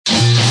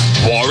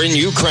war in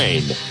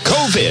Ukraine,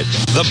 COVID,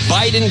 the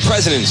Biden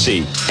presidency,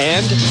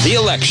 and the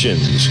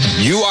elections.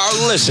 You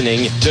are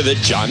listening to The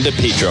John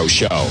DePetro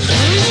Show.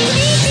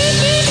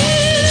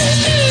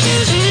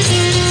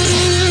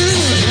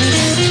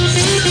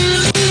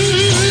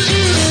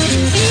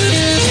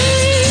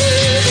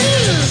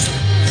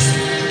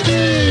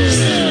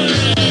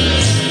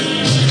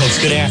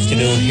 Good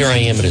afternoon. Here I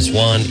am. It is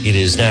Juan. It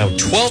is now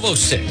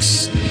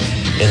 12:06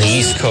 in the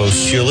East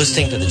Coast. You're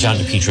listening to the John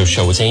DePetro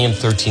Show. It's AM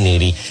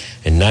 1380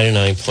 and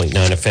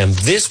 99.9 FM.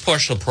 This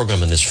portion of the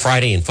program on this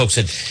Friday, and folks,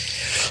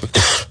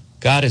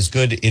 God is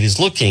good. It is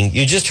looking.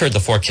 You just heard the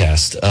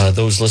forecast.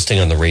 Those listening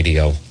on the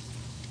radio.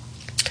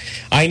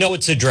 I know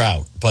it's a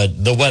drought,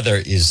 but the weather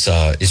is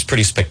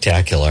pretty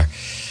spectacular.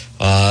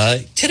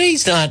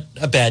 Today's not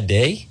a bad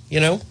day.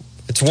 You know,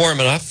 it's warm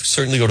enough.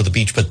 Certainly go to the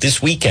beach, but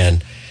this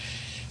weekend.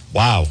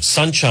 Wow,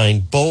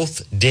 sunshine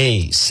both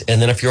days. And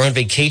then if you're on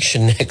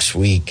vacation next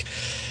week,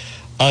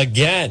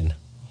 again,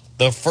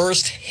 the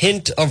first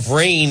hint of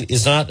rain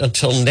is not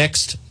until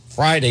next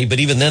Friday. But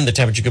even then, the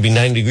temperature could be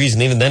 90 degrees,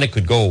 and even then it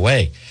could go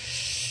away.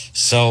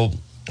 So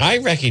I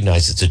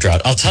recognize it's a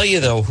drought. I'll tell you,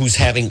 though, who's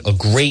having a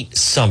great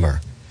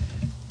summer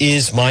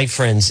is my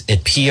friends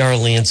at PR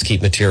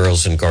Landscape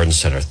Materials and Garden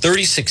Center,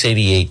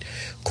 3688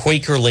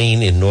 Quaker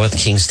Lane in North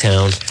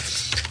Kingstown.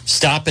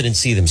 Stop it and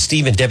see them.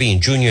 Steve and Debbie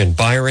and Junior and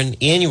Byron.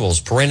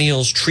 Annuals,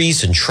 perennials,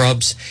 trees and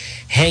shrubs,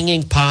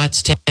 hanging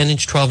pots,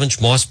 10-inch,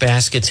 12-inch moss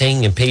baskets,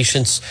 hanging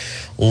impatiens,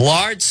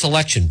 large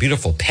selection,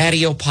 beautiful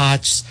patio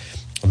pots,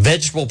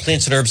 vegetable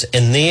plants and herbs,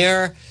 and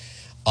their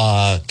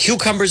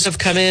cucumbers have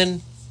come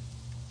in.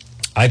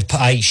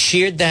 I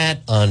shared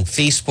that on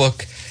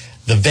Facebook.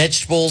 The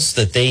vegetables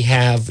that they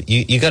have,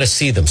 you got to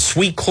see them.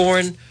 Sweet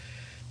corn,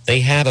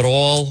 they have it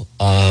all.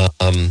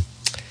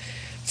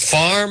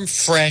 Farm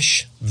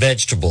fresh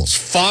vegetables,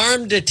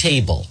 farm to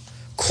table,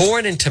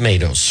 corn and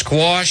tomatoes,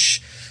 squash,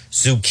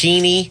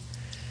 zucchini,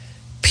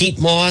 peat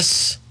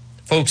moss.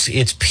 Folks,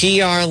 it's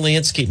PR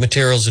Landscape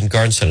Materials and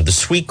Garden Center. The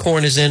sweet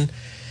corn is in.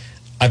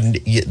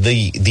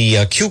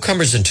 The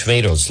cucumbers and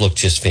tomatoes look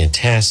just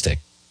fantastic.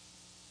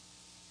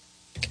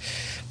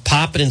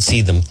 Pop it and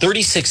see them.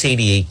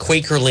 3688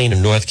 Quaker Lane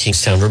in North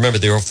Kingstown. Remember,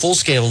 they're a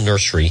full-scale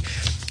nursery.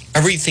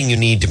 Everything you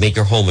need to make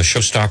your home a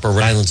showstopper.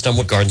 Rhode Island's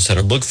Dunwood Garden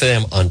Center. Look for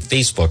them on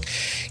Facebook.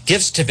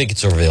 Gift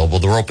certificates are available.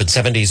 They're open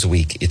 7 days a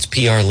week. It's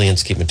PR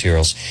Landscape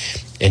Materials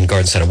and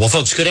Garden Center. Well,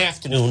 folks, good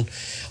afternoon.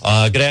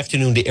 Good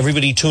afternoon to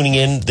everybody tuning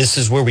in. This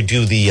is where we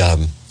do the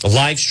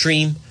live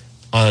stream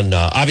on,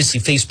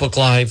 obviously, Facebook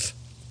Live.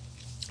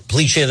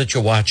 Please share that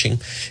you're watching.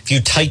 If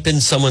you type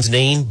in someone's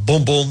name,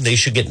 boom, boom, they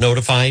should get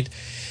notified.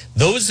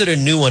 Those that are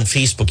new on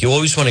Facebook, you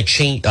always want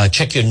to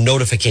check your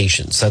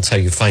notifications. That's how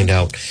you find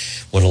out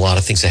when a lot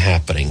of things are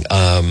happening.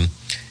 And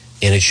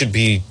it should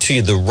be to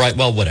you the right,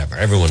 well, whatever.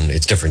 Everyone,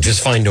 it's different.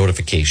 Just find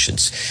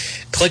notifications.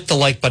 Click the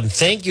like button.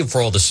 Thank you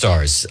for all the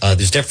stars.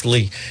 There's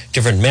definitely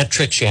different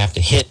metrics you have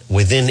to hit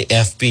within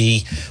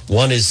FB.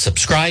 One is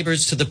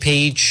subscribers to the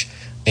page.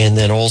 And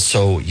then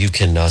also you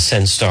can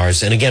send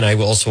stars. And again, I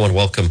also want to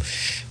welcome,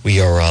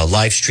 we are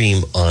live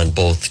stream on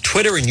both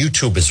Twitter and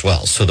YouTube as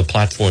well. So the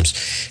platforms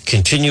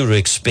continue to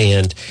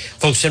expand.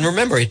 Folks, and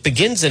remember, it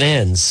begins and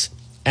ends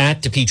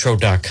at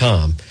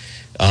DePetro.com,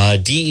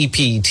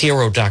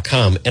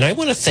 DEPTRO.com. And I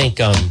want to thank,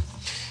 the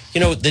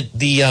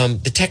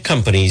tech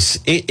companies.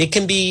 It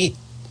can be,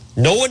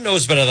 no one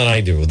knows better than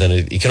I do, then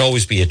it can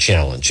always be a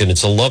challenge. And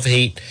it's a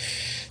love-hate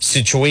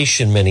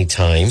situation many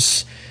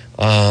times.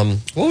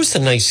 What was the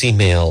nice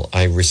email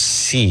I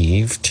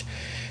received?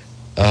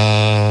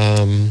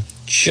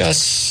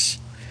 Yes,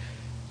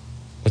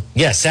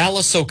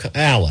 Alice,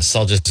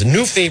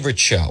 new favorite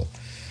show.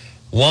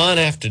 Juan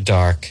After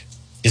Dark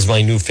is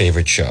my new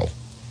favorite show.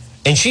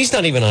 And she's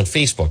not even on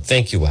Facebook.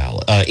 Thank you,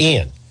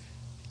 Ann.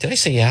 Did I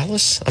say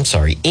Alice? I'm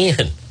sorry,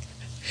 Ann.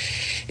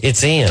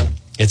 It's Ann.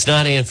 It's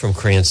not Ann from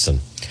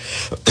Cranston.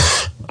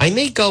 I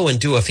may go and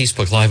do a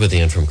Facebook Live with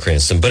Ann from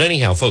Cranston. But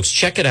anyhow, folks,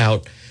 check it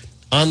out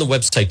on the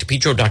website,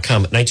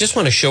 DePetro.com. And I just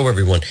want to show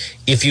everyone,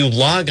 if you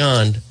log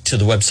on to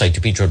the website,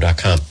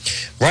 DePetro.com,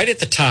 right at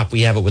the top,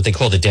 we have what they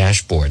call the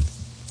dashboard.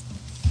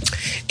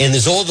 And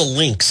there's all the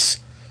links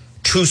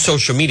to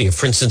social media.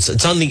 For instance,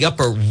 it's on the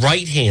upper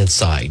right-hand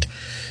side.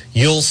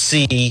 You'll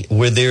see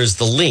where there's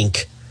the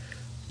link.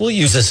 We'll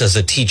use this as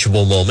a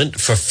teachable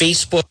moment for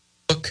Facebook,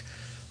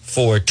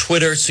 for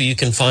Twitter, so you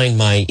can find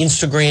my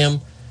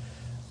Instagram.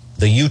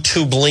 The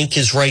YouTube link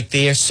is right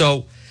there.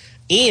 So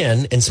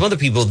Ann and some other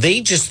people, they're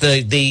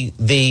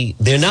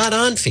not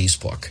on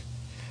Facebook,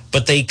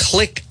 but they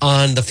click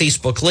on the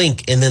Facebook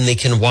link and then they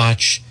can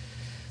watch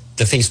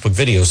the Facebook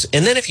videos.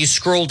 And then if you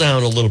scroll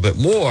down a little bit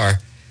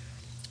more,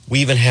 we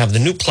even have the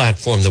new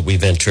platform that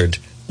we've entered,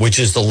 which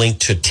is the link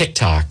to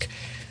TikTok.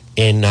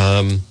 And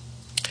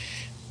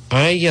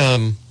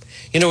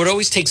it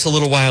always takes a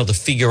little while to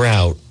figure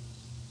out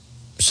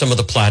some of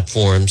the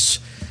platforms.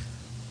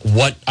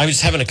 I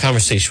was having a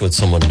conversation with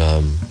someone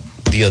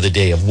the other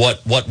day of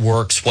what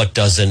works, what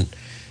doesn't.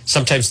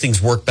 Sometimes things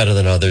work better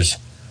than others.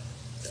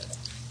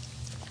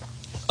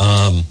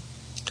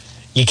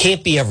 You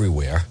can't be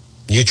everywhere.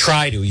 You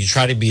try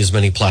to be as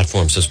many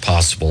platforms as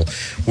possible.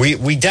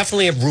 We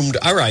definitely have room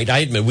to, all right, I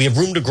admit, we have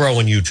room to grow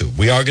on YouTube.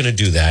 We are going to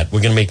do that.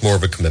 We're going to make more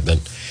of a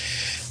commitment.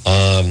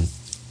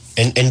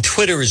 And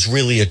Twitter is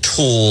really a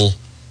tool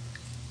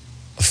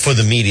for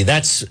the media.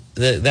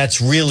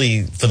 That's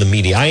really for the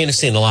media. I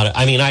understand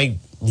I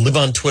live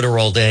on Twitter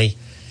all day.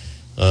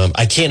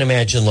 I can't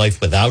imagine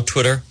life without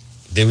Twitter.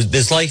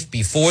 There's life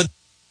before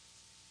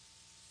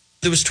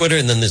there was Twitter,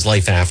 and then there's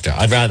life after.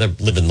 I'd rather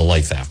live in the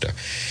life after.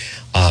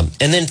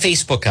 And then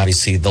Facebook,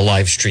 obviously, the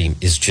live stream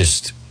is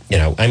just,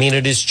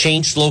 it has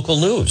changed local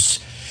news.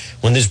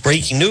 When there's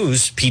breaking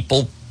news,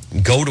 people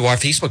go to our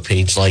Facebook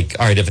page like,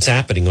 all right, if it's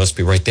happening, it must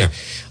be right there.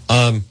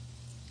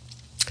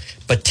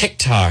 But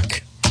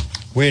TikTok,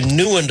 we're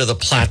new under the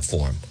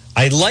platform.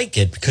 I like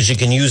it because you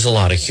can use a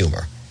lot of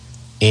humor.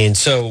 And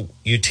so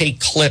you take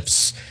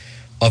clips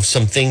of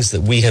some things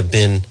that we have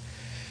been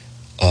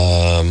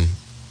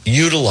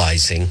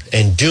utilizing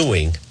and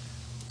doing,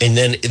 and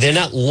then they're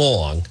not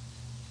long,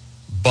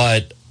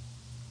 but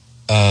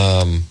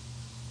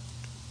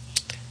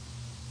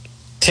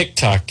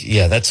TikTok,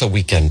 yeah, that's a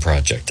weekend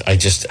project. I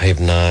have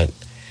not.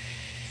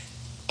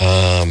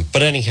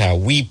 But anyhow,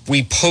 we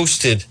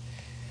posted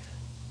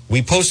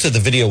the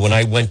video when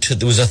I went to,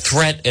 there was a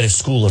threat at a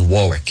school in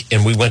Warwick,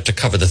 and we went to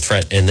cover the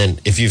threat. And then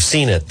if you've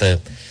seen it,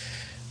 the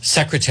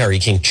secretary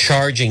came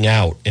charging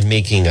out and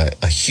making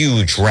a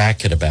huge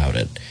racket about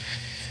it.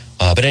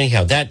 But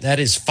anyhow,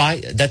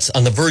 that's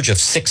on the verge of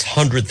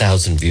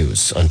 600,000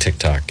 views on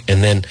TikTok.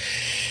 And then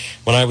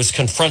when I was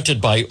confronted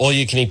by All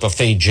You Can Eat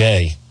Buffet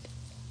Jay,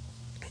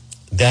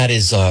 that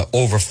is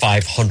over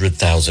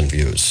 500,000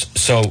 views.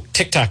 So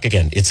TikTok,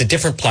 again, it's a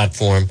different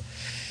platform.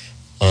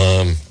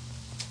 We'll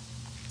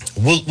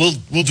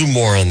do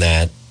more on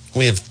that.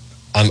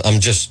 I'm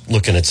just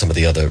looking at some of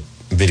the other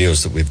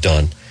videos that we've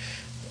done.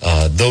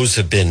 Those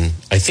have been,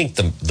 I think,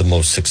 the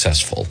most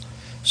successful.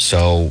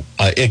 So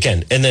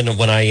again, and then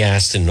when I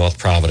asked in North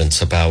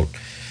Providence about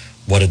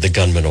what did the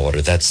gunman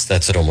order, that's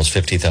at almost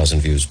 50,000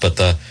 views. But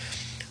the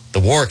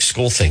Warwick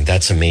school thing,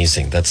 that's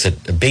amazing. That's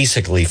it.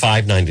 Basically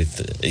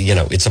 590.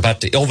 It's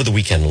about to, over the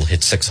weekend it'll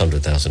hit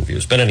 600,000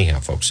 views. But anyhow,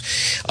 folks,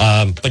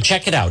 but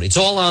check it out. It's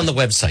all on the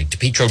website,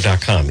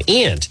 DePetro.com.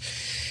 And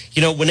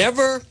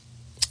whenever,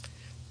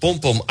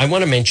 boom, I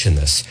want to mention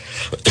this.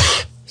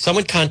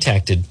 Someone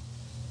contacted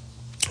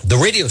the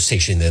radio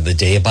station the other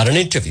day about an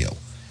interview.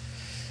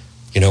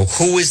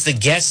 Who is the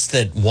guest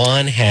that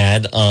Juan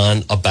had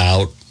on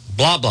about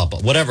blah, blah, blah,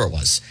 whatever it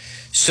was.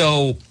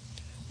 So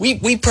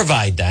we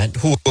provide that,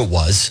 who it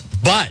was.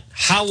 But,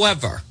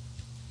 however,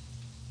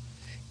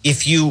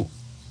 if you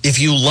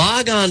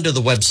log on to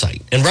the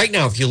website, and right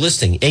now if you're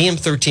listening, AM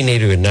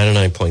 1380 and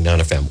 99.9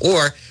 FM,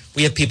 or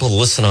we have people who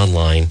listen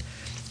online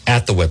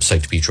at the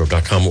website,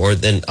 DePetro.com, or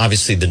then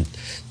obviously the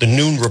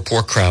noon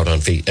report crowd on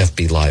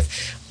FB Live.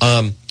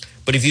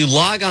 But if you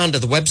log on to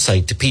the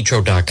website,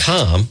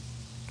 DePetro.com,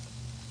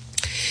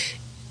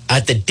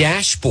 at the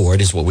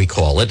dashboard is what we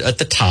call it. At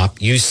the top,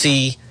 you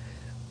see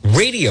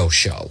radio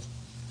show.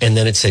 And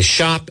then it says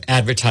shop,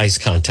 advertise,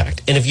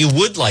 contact. And if you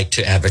would like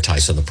to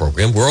advertise on the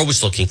program, we're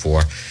always looking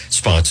for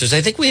sponsors.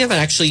 I think we have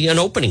actually an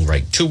opening,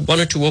 right? One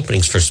or two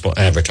openings for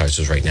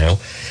advertisers right now.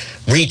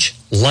 Reach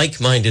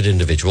like-minded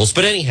individuals.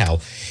 But anyhow,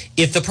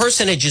 if the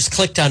person had just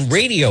clicked on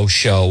radio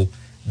show,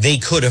 they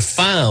could have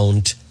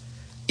found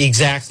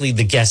exactly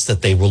the guest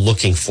that they were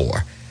looking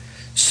for.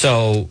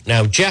 So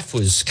now Jeff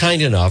was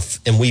kind enough,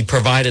 and we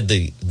provided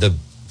the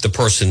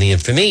person the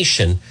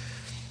information,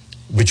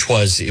 which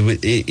was,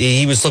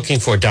 he was looking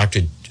for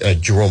Dr.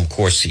 Jerome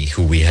Corsi,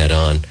 who we had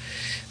on,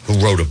 who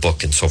wrote a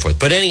book and so forth.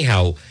 But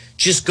anyhow,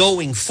 just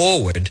going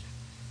forward,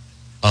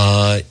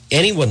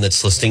 anyone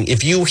that's listening,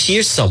 if you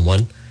hear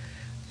someone,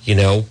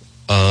 and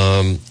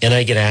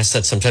I get asked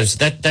that sometimes,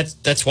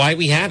 that's why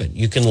we have it.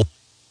 You can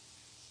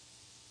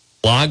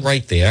log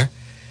right there,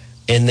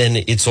 and then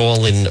it's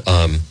all in,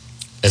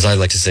 as I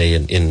like to say,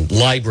 in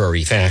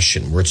library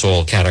fashion, where it's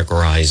all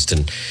categorized,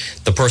 and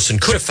the person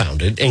could have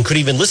found it and could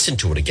even listen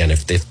to it again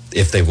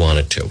if they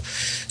wanted to.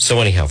 So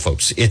anyhow,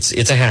 folks,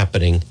 it's a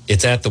happening.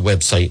 It's at the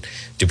website,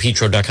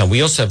 DePetro.com.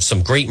 We also have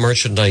some great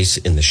merchandise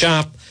in the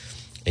shop,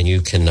 and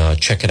you can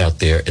check it out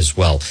there as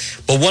well.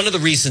 But one of the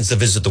reasons to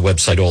visit the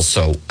website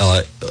also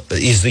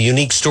is the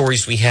unique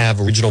stories we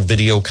have, original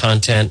video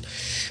content.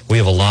 We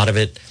have a lot of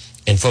it.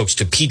 And folks,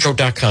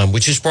 DePetro.com,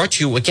 which is brought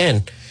to you,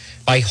 again,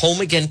 by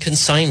Home Again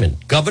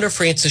Consignment, Governor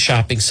Francis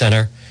Shopping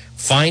Center,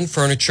 fine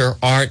furniture,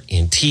 art,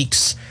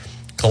 antiques,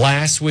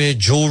 glassware,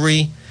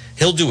 jewelry.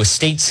 He'll do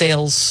estate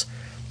sales,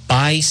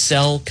 buy,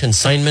 sell,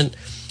 consignment.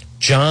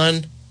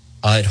 John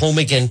at Home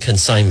Again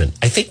Consignment.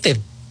 I think they've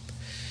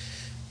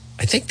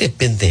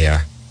been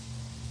there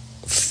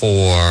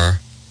for,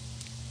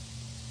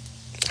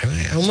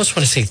 I almost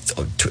want to say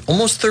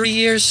almost 30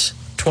 years,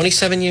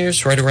 27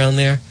 years, right around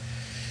there.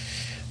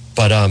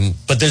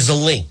 But there's a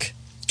link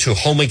to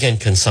Home Again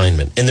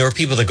Consignment. And there are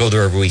people that go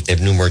there every week. They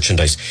have new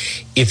merchandise.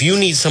 If you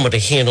need someone to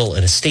handle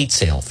an estate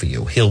sale for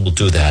you, he will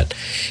do that.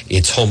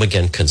 It's Home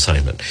Again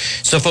Consignment.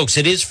 So, folks,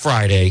 it is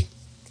Friday.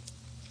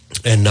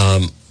 And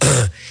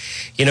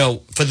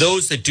for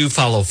those that do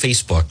follow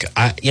Facebook,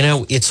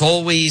 it's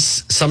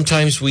always,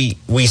 sometimes we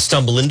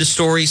stumble into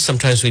stories,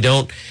 sometimes we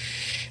don't.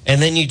 And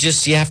then you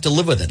have to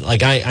live with it.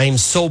 Like, I'm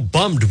so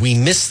bummed we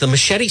missed the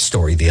machete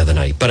story the other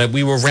night. But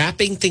we were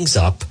wrapping things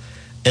up,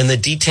 and the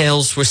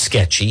details were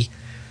sketchy.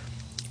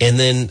 And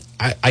then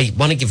I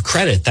want to give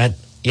credit that,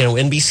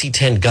 NBC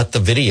 10 got the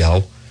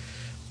video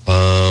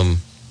from,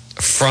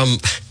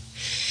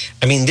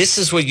 this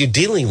is what you're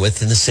dealing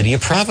with in the city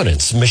of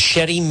Providence.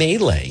 Machete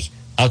melee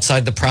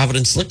outside the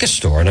Providence liquor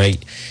store. And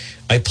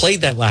I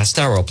played that last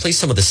hour. I'll play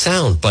some of the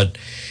sound. But,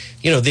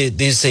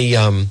 there's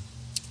an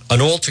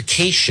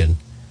altercation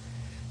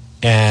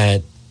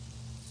at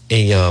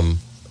a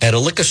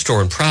liquor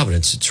store in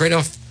Providence.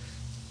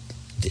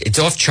 It's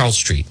off Charles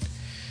Street.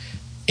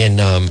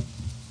 And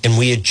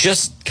we had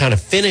just kind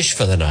of finished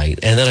for the night,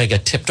 and then I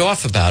got tipped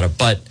off about it,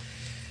 but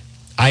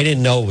I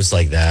didn't know it was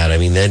like that.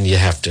 Then you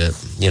have to,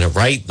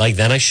 right? Like,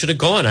 then I should have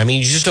gone.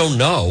 You just don't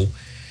know.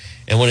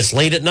 And when it's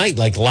late at night,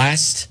 like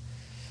last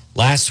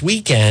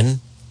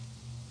weekend,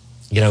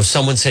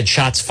 someone said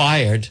shots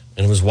fired,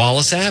 and it was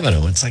Wallace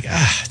Avenue. It's like,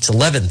 it's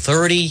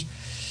 11:30.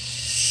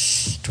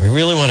 Do I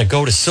really want to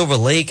go to Silver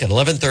Lake at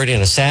 11:30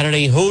 on a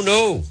Saturday? Who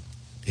knew?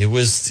 It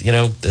was,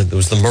 it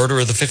was the murder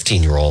of the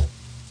 15-year-old.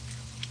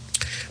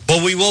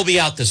 But we will be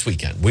out this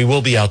weekend. With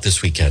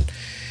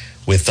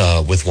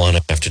One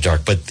After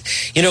Dark. But,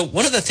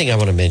 one other thing I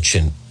want to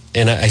mention,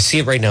 and I see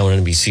it right now on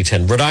NBC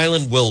 10, Rhode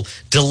Island will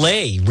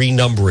delay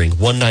renumbering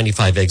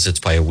 195 exits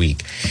by a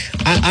week.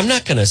 I'm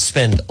not going to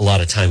spend a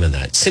lot of time on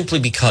that, simply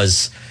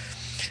because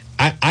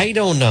I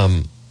don't,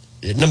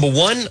 number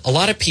one, a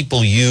lot of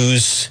people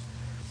use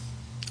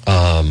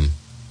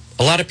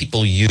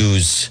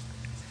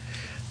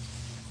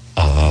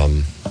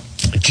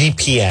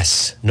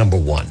GPS, number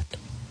one.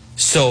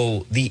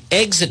 So the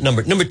exit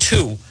number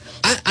two,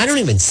 I don't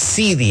even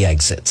see the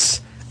exits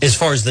as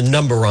far as the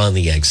number on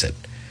the exit.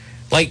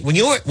 Like when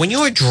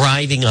you're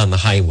driving on the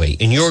highway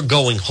and you're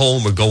going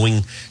home or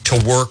going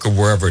to work or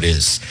wherever it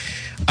is,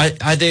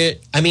 are there?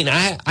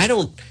 I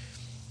don't.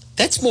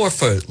 That's more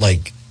for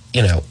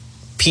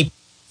people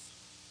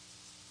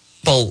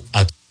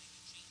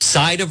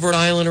outside of Rhode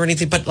Island or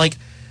anything. But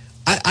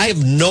I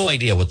have no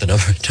idea what the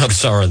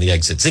numbers are on the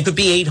exits. They could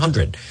be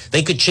 800.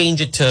 They could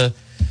change it to,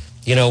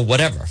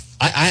 whatever.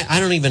 I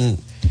don't even,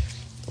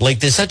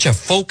 there's such a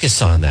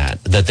focus on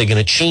that they're going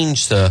to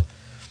change the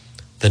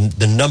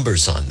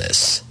numbers on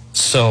this.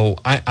 So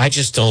I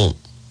just don't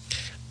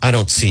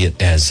see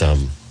it as a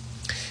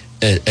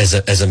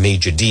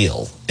major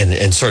deal,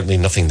 and certainly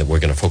nothing that we're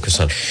going to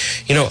focus on.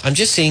 I'm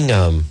just seeing,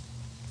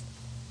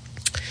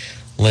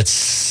 let's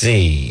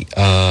see,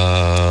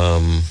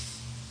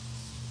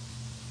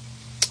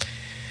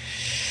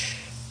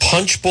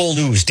 Punchbowl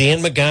News,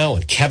 Dan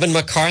McGowan, Kevin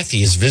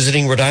McCarthy is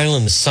visiting Rhode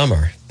Island this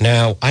summer.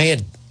 Now, I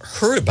had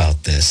heard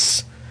about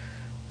this,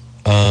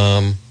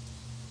 and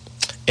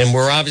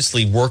we're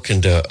obviously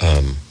working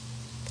to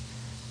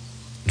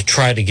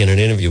try to get an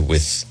interview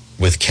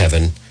with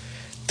Kevin.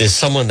 There's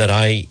someone that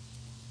I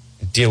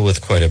deal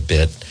with quite a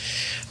bit.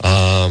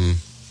 Kevin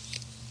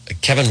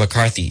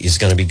McCarthy is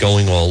going to be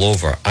going all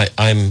over.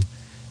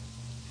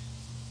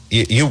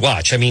 You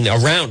watch.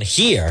 Around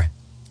here,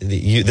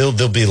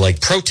 they'll be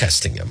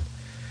protesting him.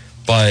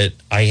 But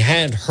I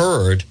had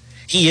heard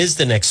he is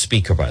the next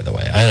speaker, by the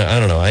way. I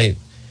don't know.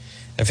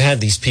 I've had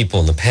these people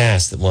in the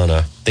past that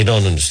they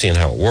don't understand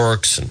how it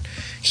works, and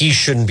he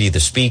shouldn't be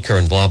the speaker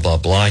and blah, blah,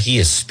 blah. He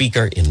is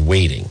speaker in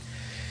waiting.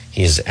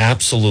 He is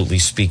absolutely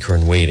speaker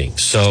in waiting.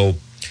 So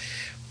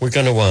we're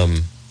going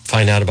to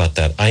find out about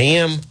that. I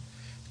am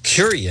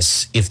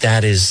curious if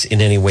that is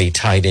in any way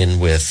tied in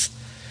with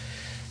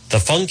the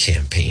Fun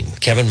campaign.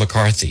 Kevin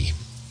McCarthy.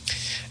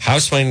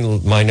 House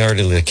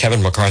Minority Leader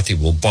Kevin McCarthy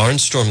will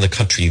barnstorm the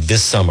country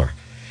this summer,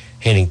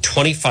 hitting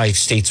 25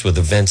 states with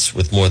events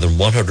with more than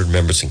 100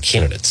 members and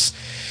candidates.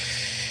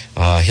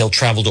 He'll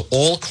travel to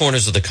all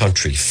corners of the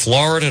country,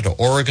 Florida to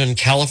Oregon,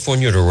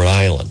 California to Rhode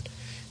Island.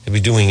 He'll be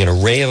doing an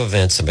array of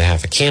events on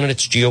behalf of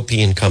candidates, GOP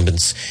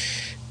incumbents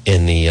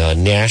in the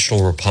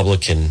National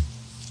Republican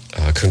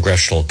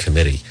Congressional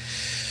Committee.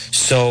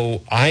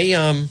 So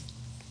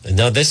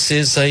now this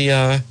is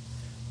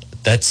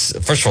that's,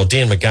 first of all,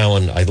 Dan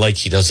McGowan,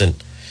 he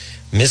doesn't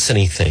miss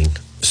anything.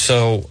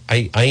 So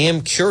I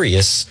am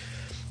curious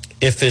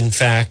if, in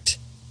fact,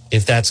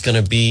 if that's going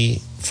to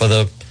be for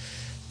the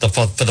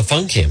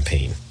Fun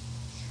campaign.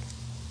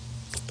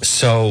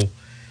 So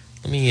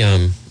let me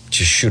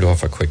just shoot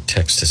off a quick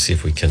text to see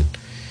if we can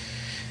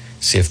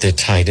see if they're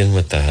tied in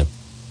with that.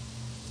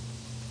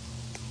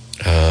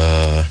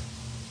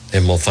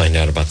 And we'll find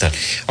out about that.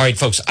 All right,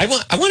 folks, I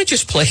want to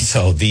just play,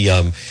 though,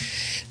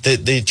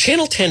 the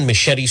Channel 10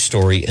 machete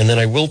story, and then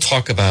I will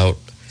talk about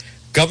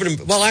Governor...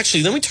 Well,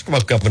 actually, let me talk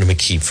about Governor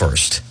McKee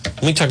first.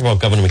 Let me talk about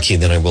Governor McKee,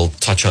 then I will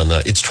touch on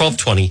it's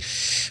 12:20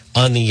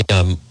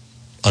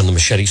 on the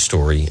machete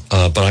story,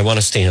 but I want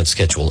to stay on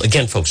schedule.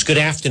 Again, folks, good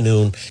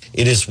afternoon.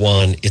 It is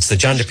 1. It's the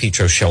John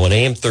DePetro Show on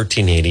AM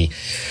 1380.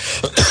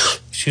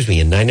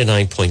 and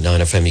 99.9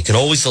 FM. You can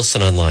always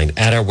listen online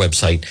at our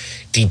website,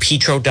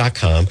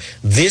 DePetro.com.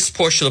 This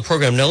portion of the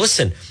program, now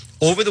listen,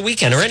 over the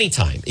weekend or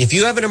anytime, if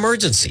you have an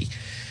emergency,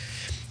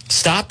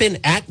 stop in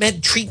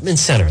AtMed Treatment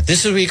Center.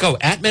 This is where you go,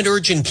 AtMed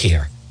Urgent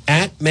Care.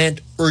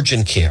 AtMed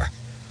Urgent Care.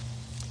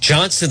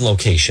 Johnston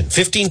location,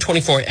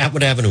 1524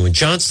 Atwood Avenue in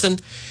Johnston,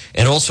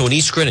 and also in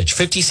East Greenwich,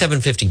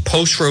 5750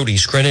 Post Road,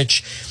 East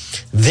Greenwich.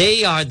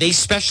 They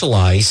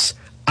specialize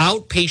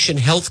outpatient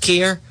health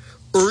care,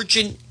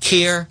 urgent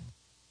care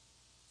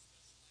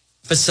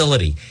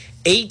facility,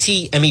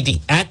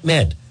 ATMED,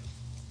 AtMed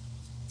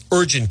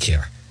Urgent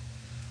Care.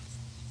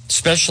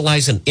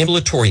 Specialize in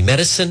ambulatory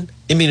medicine,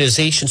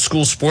 immunization,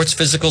 school sports,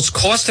 physicals,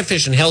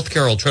 cost-efficient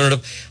healthcare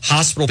alternative,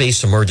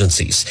 hospital-based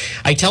emergencies.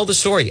 I tell the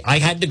story. I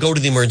had to go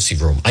to the emergency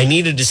room. I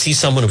needed to see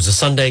someone. It was a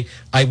Sunday.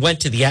 I went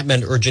to the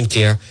AtMed Urgent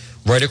Care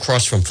right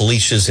across from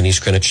Felicia's in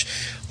East Greenwich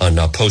on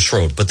Post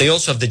Road. But they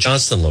also have the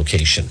Johnston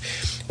location.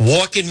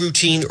 Walk-in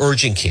routine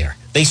urgent care.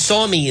 They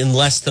saw me in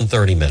less than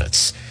 30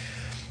 minutes.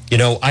 You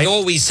know, I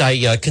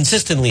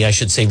consistently, I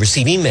should say,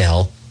 receive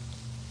email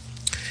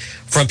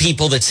from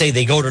people that say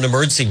they go to an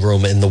emergency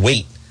room and the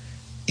wait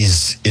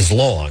is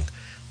long.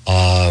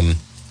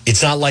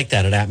 It's not like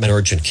that at AtMed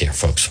Urgent Care,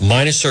 folks.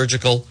 Minor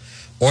surgical,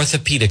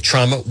 orthopedic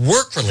trauma,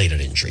 work-related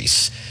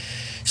injuries,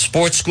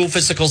 sports, school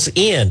physicals,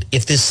 and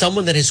if there's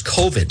someone that has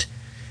COVID,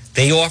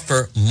 they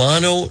offer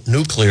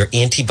mononuclear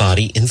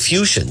antibody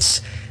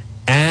infusions.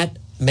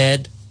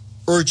 AtMed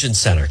Urgent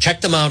Center.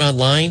 Check them out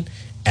online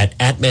at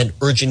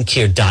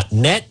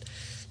atmedurgentcare.net.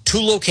 2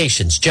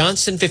 locations,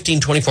 Johnston,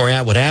 1524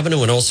 Atwood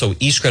Avenue, and also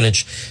East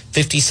Greenwich,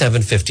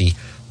 5750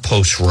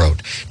 Post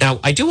Road.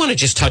 Now, I do want to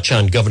just touch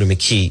on Governor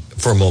McKee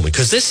for a moment,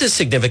 because this is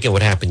significant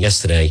what happened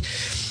yesterday.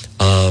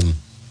 And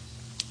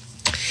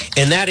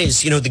that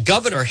is, the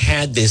governor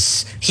had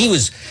this,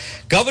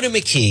 Governor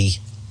McKee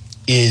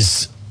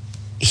is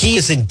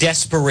in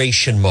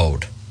desperation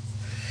mode.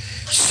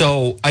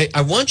 So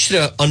I want you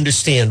to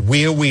understand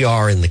where we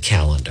are in the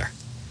calendar.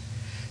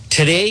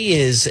 Today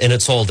is, and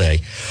it's all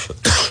day,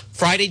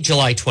 Friday,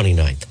 July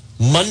 29th.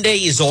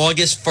 Monday is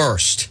August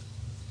 1st.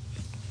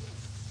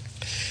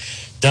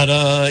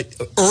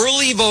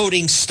 Early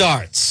voting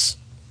starts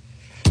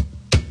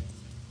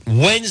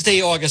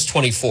Wednesday, August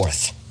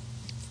 24th.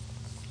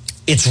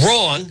 It's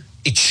wrong.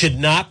 It should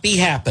not be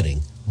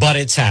happening, but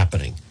it's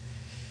happening.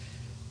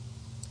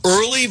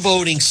 Early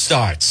voting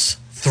starts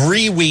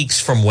 3 weeks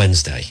from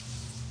Wednesday.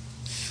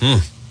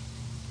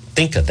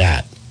 Think of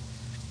that.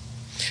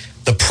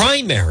 The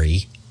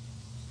primary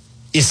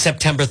is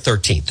September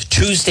 13th,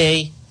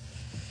 Tuesday,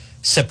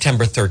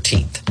 September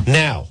 13th.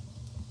 Now,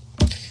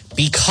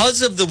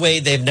 because of the way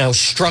they've now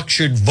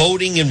structured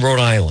voting in Rhode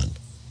Island,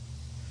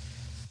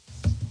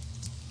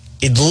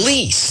 at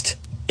least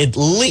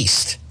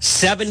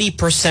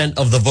 70%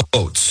 of the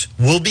votes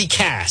will be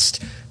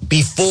cast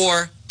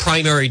before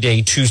primary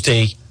day,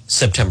 Tuesday,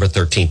 September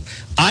 13th.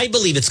 I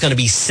believe it's going to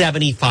be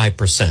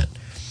 75%.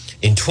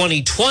 In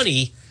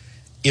 2020,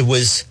 it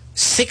was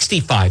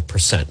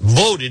 65%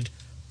 voted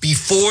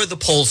before the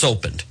polls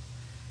opened.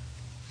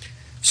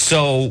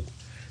 So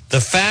the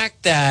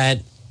fact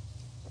that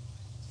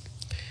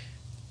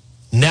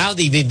now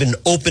they've even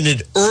opened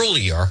it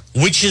earlier,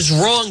 which is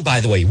wrong, by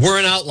the way. We're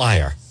an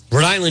outlier.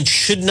 Rhode Island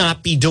should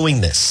not be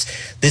doing this.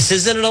 This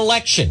isn't an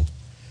election.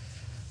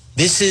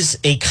 This is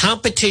a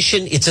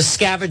competition. It's a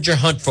scavenger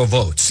hunt for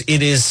votes.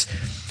 It's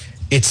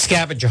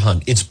scavenger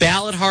hunt. It's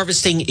ballot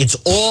harvesting. It's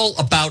all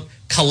about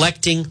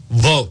collecting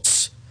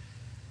votes.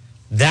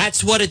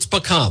 That's what it's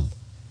become.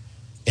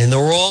 And they're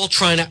all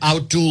trying to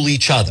outduel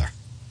each other.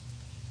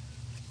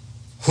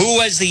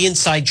 Who has the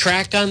inside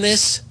track on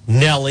this?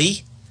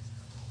 Nellie,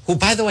 who,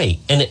 by the way,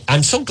 and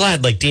I'm so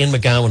glad, like Dan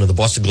McGowan of the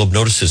Boston Globe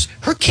notices,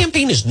 her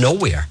campaign is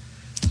nowhere.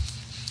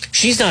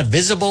 She's not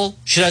visible.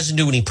 She doesn't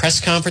do any press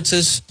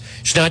conferences.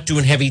 She's not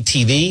doing heavy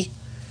TV.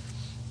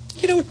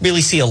 You don't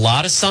really see a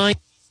lot of signs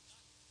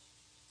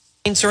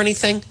or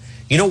anything.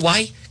 You know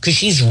why? Because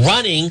she's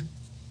running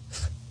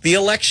the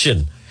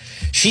election.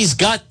 She's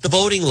got the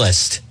voting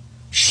list.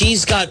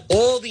 She's got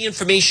all the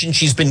information.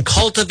 She's been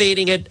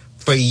cultivating it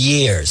for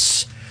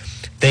years.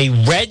 They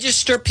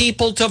register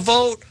people to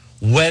vote,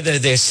 whether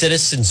they're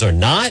citizens or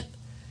not.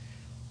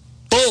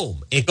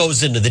 Boom, it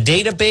goes into the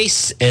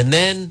database, and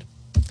then,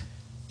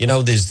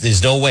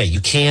 there's no way.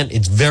 You can't,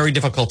 it's very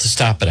difficult to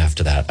stop it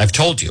after that. I've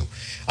told you.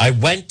 I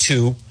went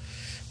to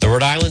the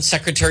Rhode Island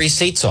Secretary of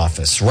State's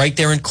office right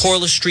there in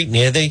Corliss Street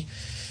near the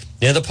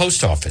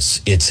post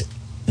office. It's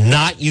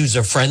not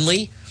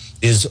user-friendly.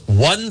 There's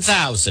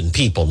 1,000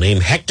 people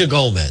named Hector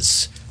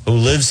Gomez who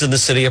lives in the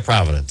city of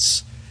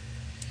Providence.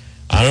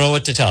 I don't know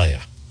what to tell you.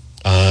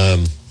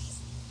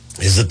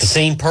 Is it the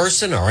same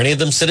person? Are any of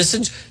them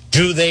citizens?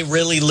 Do they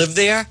really live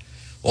there?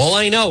 All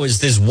I know is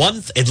there's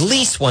at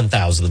least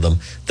 1,000 of them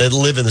that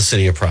live in the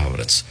city of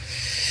Providence.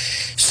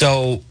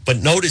 So,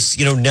 but notice,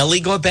 Nellie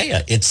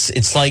Gorbea,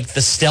 it's like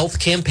the stealth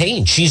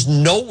campaign. She's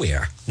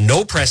nowhere.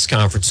 No press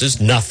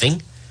conferences,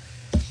 nothing.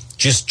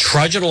 Just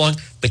trudging along.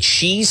 But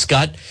she's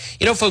got,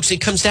 folks,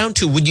 it comes down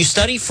to, would you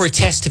study for a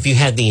test if you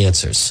had the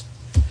answers?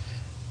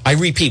 I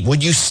repeat,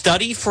 would you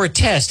study for a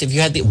test if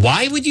you had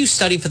why would you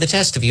study for the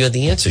test if you had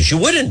the answers? You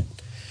wouldn't.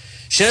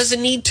 She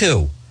doesn't need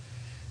to.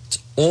 It's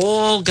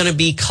all going to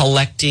be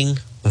collecting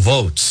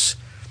votes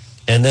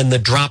and then the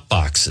drop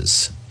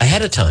boxes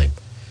ahead of time.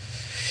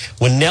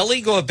 When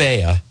Nellie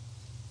Gorbea,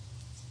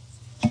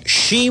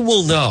 she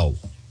will know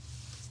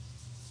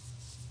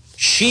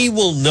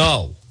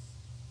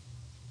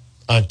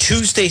on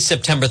Tuesday,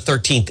 September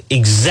 13th,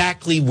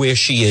 exactly where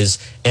she is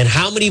and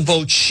how many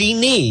votes she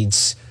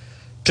needs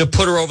to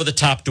put her over the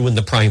top to win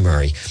the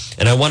primary.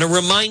 And I want to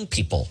remind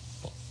people,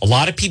 a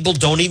lot of people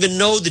don't even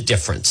know the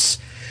difference.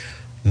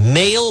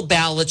 Mail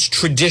ballots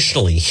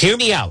traditionally, hear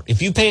me out.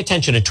 If you pay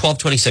attention at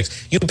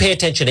 1226, you pay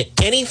attention to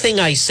anything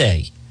I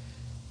say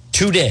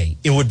today,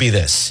 it would be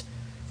this.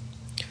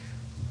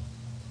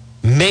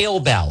 Mail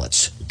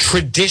ballots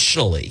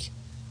traditionally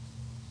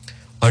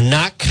are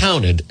not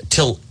counted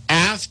till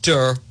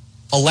after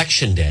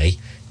Election Day,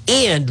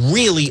 and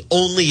really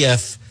only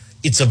if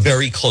it's a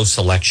very close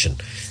election.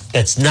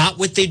 That's not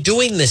what they're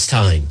doing this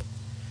time.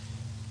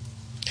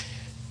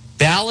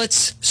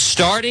 Ballots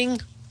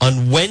starting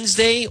on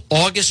Wednesday,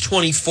 August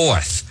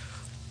 24th.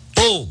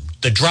 Boom,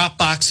 the drop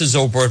box is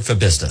open for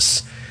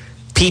business.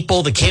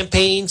 People, the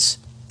campaigns,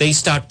 they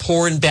start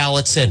pouring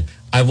ballots in.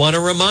 I want to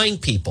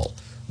remind people,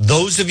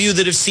 those of you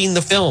that have seen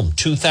the film,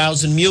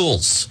 2,000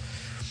 Mules,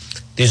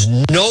 there's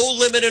no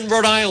limit in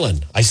Rhode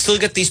Island. I still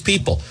get these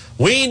people.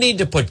 We need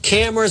to put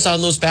cameras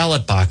on those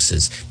ballot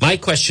boxes. My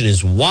question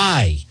is,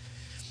 why?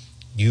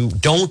 You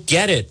don't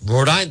get it.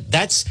 Rhode Island,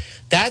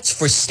 that's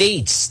for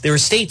states. There are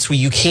states where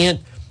you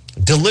can't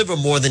deliver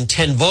more than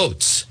 10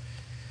 votes.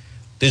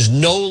 There's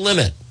no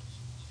limit.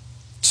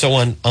 So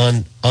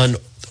on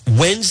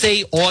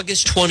Wednesday,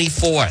 August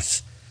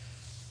 24th,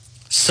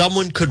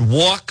 someone could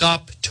walk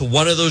up to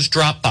one of those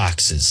drop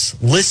boxes,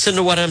 listen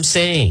to what I'm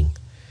saying,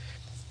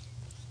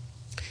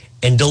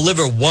 and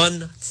deliver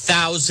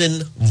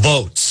 1,000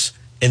 votes.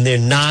 And they're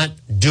not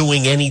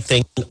doing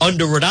anything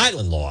under Rhode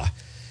Island law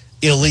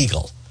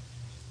illegal.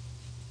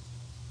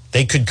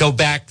 They could go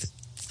back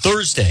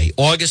Thursday,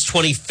 August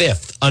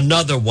 25th,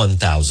 another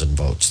 1,000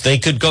 votes. They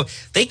could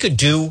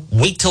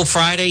wait till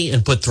Friday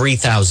and put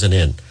 3,000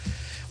 in.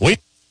 We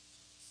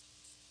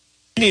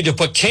need to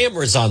put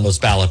cameras on those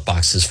ballot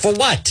boxes. For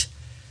what?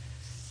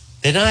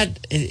 They're not,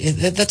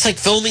 that's like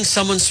filming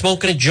someone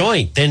smoking a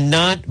joint. They're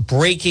not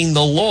breaking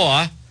the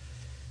law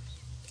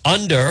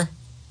under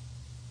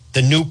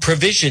the new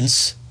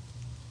provisions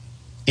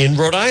in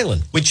Rhode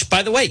Island, which,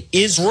 by the way,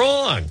 is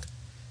wrong.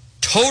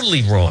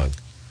 Totally wrong.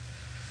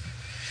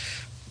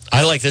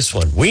 I like this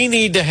one. We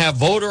need to have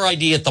voter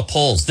ID at the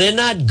polls. They're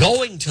not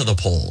going to the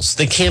polls.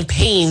 The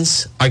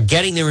campaigns are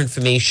getting their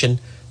information,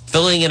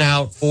 filling it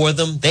out for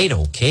them. They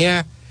don't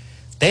care.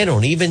 They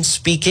don't even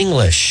speak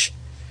English.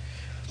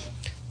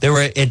 There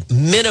are at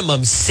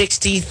minimum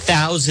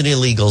 60,000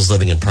 illegals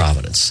living in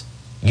Providence.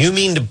 You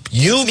mean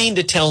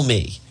to tell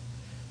me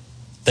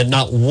that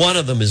not one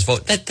of them is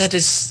vote? That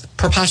is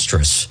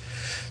preposterous.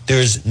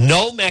 There's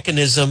no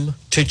mechanism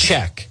to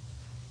check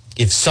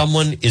if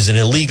someone is an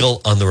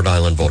illegal on the Rhode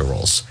Island voter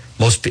rolls.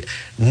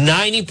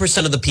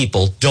 90% of the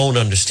people don't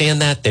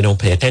understand that. They don't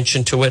pay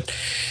attention to it.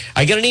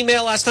 I got an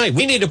email last night.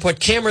 We need to put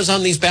cameras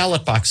on these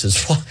ballot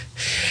boxes.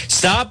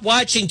 Stop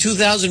watching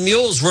 2,000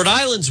 Mules. Rhode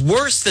Island's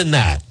worse than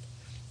that.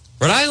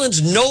 Rhode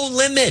Island's no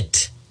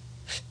limit.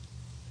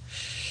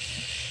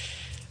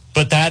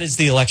 But that is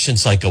the election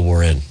cycle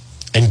we're in.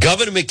 And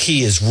Governor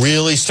McKee is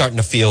really starting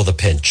to feel the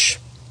pinch.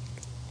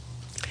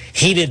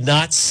 He did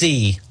not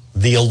see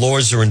the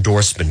Elorza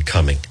endorsement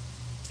coming.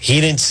 He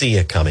didn't see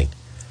it coming.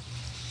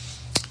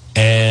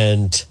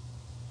 And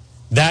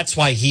that's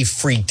why he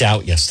freaked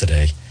out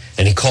yesterday.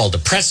 And he called a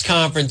press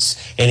conference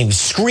and he was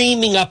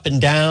screaming up and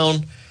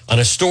down on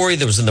a story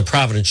that was in the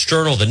Providence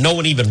Journal that no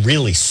one even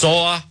really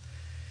saw.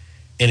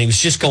 And he was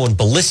just going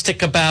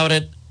ballistic about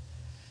it.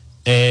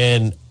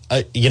 And,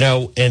 and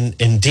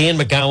Dan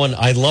McGowan,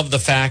 I love the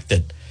fact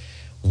that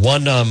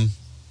one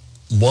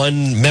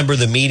member of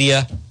the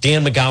media,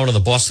 Dan McGowan of the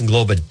Boston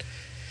Globe,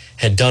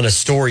 had done a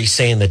story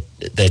saying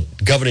that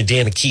Governor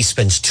Dan McKee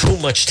spends too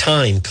much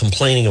time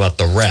complaining about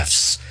the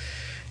refs.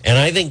 And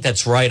I think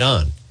that's right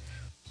on.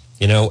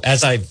 You know,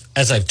 as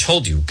I've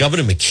told you,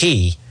 Governor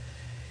McKee,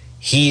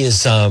 he is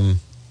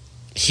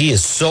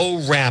so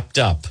wrapped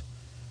up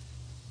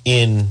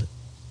in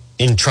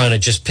trying to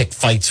just pick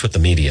fights with the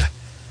media.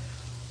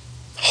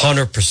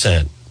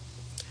 100%.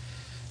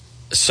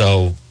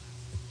 So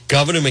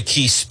Governor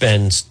McKee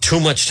spends too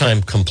much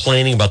time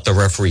complaining about the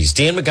referees.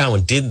 Dan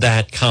McGowan did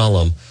that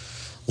column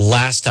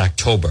last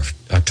October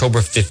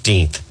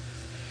 15th.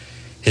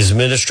 His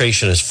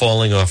administration is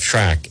falling off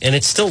track, and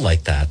it's still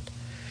like that.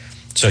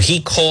 So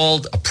he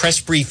called a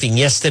press briefing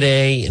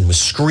yesterday and was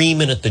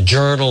screaming at the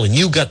Journal, and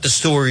you got the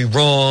story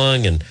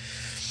wrong. And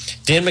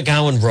Dan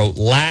McGowan wrote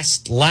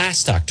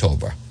last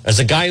October, as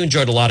a guy who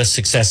enjoyed a lot of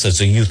success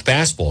as a youth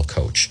basketball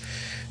coach,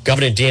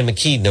 Governor Dan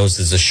McKee knows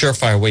there's a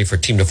surefire way for a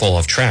team to fall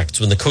off track. It's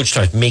when the coach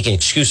starts making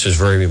excuses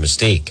for every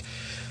mistake.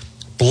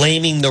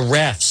 Blaming the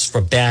refs for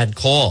bad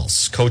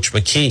calls. Coach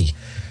McKee.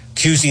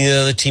 accusing the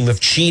other team of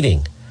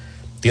cheating.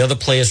 The other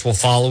players will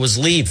follow his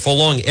lead. For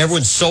long,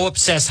 everyone's so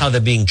obsessed how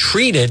they're being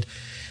treated,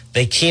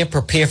 they can't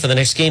prepare for the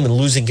next game, and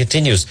losing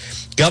continues.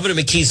 Governor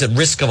McKee's at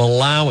risk of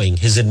allowing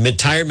his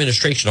entire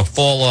administration to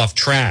fall off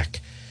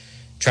track.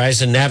 Tries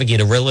to navigate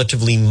a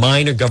relatively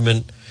minor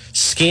government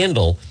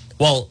scandal.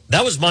 Well,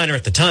 that was minor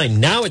at the time.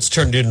 Now it's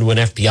turned into an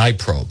FBI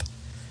probe.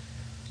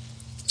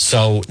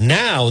 So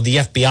now the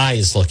FBI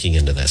is looking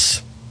into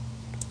this.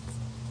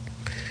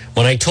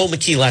 When I told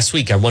McKee last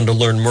week I wanted to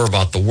learn more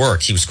about the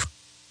work, he was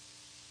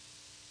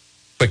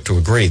quick to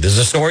agree. There's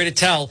a story to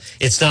tell.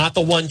 It's not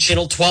the one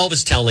Channel 12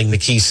 is telling,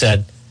 McKee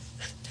said.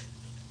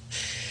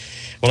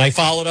 When I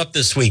followed up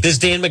this week, this is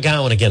Dan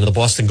McGowan again of the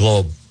Boston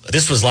Globe.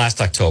 This was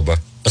last October.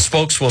 A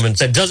spokeswoman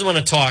said doesn't want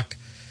to talk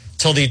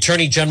till the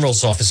Attorney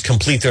General's office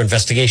complete their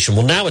investigation.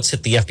 Well, now it's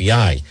hit the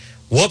FBI.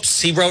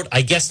 Whoops, he wrote,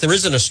 I guess there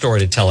isn't a story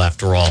to tell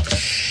after all.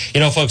 You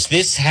know, folks,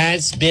 this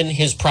has been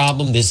his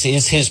problem. This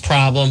is his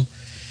problem.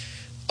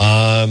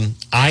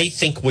 I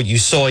think what you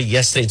saw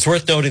yesterday, it's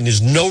worth noting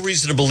there's no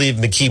reason to believe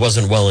McKee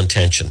wasn't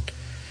well-intentioned.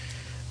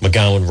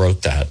 McGowan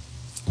wrote that.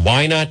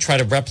 Why not try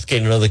to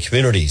replicate in other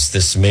communities,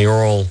 this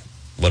mayoral,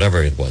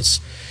 whatever it was?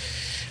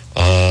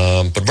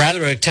 But rather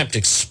than attempt to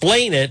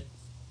explain it,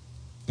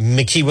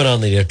 McKee went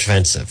on the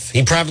defensive.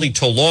 He probably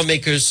told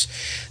lawmakers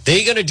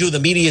they're going to do the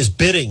media's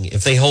bidding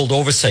if they hold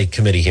oversight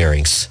committee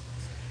hearings.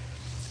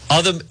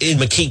 Other in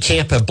McKee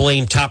camp have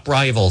blamed top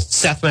rival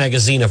Seth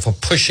Magaziner for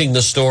pushing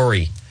the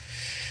story.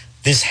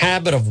 This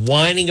habit of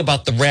whining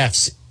about the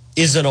refs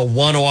isn't a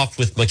one-off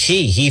with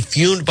McKee. He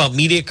fumed about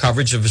media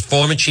coverage of his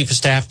former chief of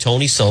staff,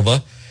 Tony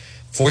Silva,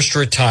 forced to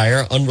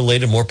retire,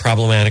 unrelated, more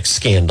problematic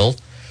scandal.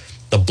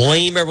 The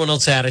blame everyone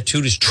else's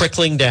attitude is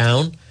trickling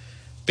down,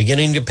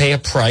 beginning to pay a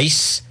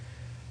price.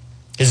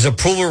 His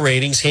approval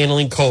ratings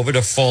handling COVID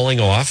are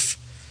falling off.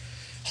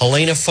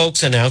 Helena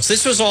Folks announced,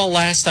 this was all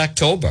last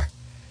October.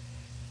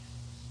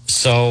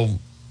 So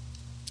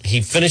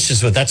he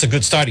finishes with, that's a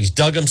good start. He's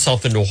dug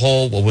himself into a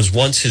hole. What was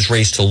once his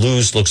race to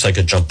lose looks like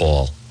a jump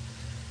ball.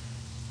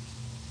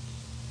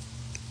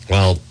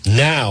 Well,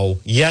 now,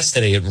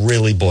 yesterday, it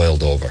really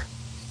boiled over.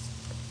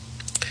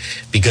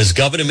 Because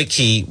Governor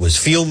McKee was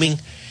fuming.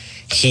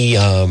 He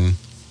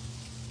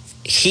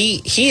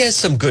has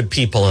some good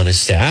people on his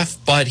staff,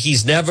 but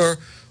he's never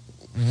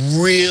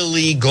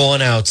really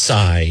gone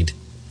outside.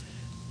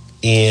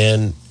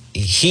 And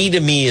he, to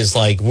me, is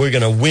like, we're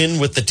going to win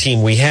with the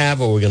team we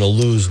have or we're going to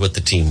lose with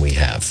the team we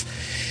have.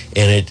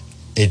 And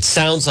it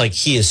sounds like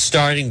he is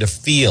starting to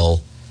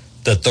feel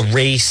that the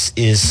race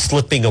is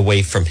slipping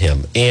away from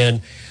him.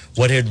 And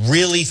what had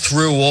really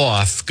threw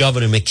off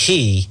Governor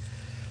McKee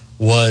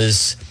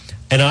was,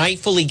 and I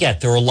fully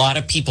get, there are a lot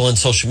of people on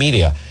social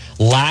media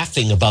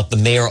laughing about the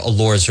Mayor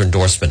Alorza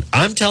endorsement.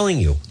 I'm telling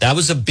you, that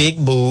was a big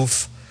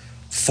move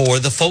for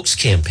the Folks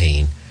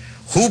campaign.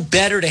 Who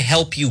better to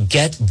help you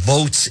get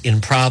votes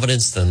in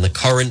Providence than the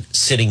current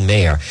sitting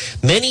mayor?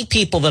 Many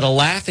people that are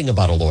laughing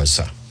about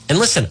Alorza. And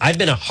listen, I've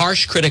been a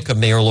harsh critic of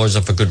Mayor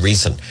Alorza for good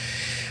reason.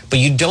 But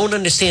you don't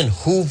understand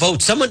who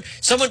votes. Someone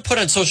put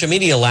on social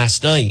media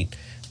last night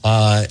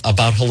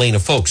about Helena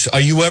Folks. Are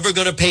you ever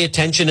going to pay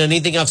attention to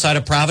anything outside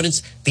of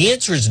Providence? The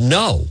answer is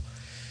no.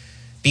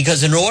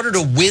 Because in order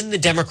to win the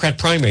Democrat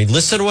primary,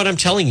 listen to what I'm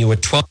telling you at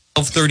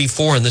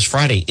 12:34 on this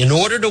Friday. In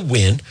order to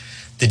win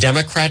the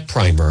Democrat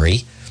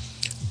primary,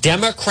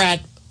 Democrat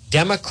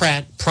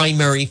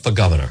primary for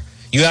governor,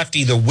 you have to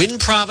either win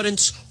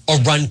Providence or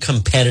run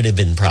competitive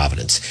in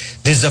Providence.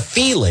 There's a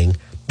feeling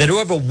that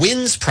whoever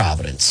wins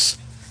Providence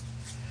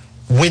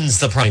wins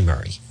the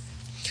primary.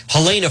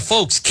 Helena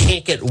Folks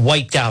can't get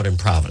wiped out in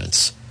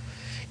Providence.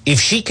 If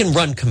she can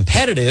run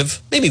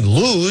competitive, maybe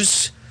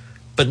lose,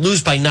 but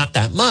lose by not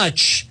that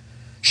much,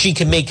 she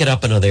can make it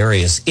up in other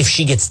areas. If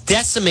she gets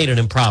decimated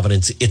in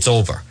Providence, it's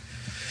over.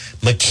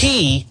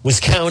 McKee was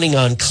counting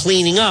on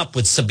cleaning up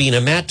with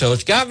Sabina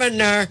Matos,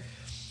 governor,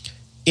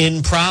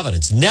 in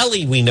Providence.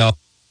 Nellie, we know,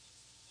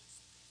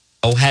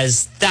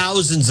 has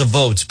thousands of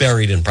votes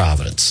buried in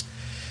Providence.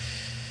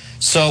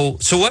 So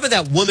whoever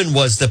that woman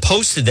was that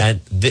posted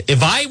that,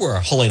 if I were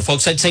Helena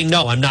Folks, I'd say,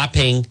 no, I'm not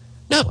paying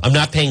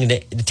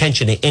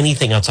attention to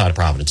anything outside of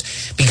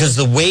Providence. Because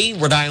the way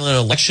Rhode Island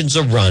elections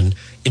are run,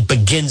 it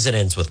begins and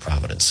ends with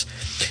Providence.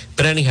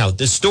 But anyhow,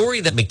 the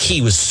story that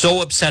McKee was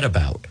so upset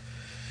about,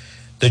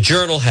 the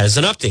Journal has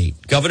an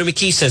update. Governor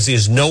McKee says he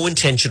has no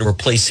intention of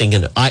replacing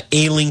an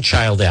ailing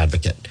child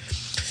advocate.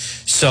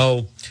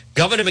 So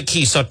Governor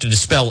McKee sought to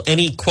dispel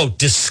any, quote,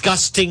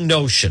 disgusting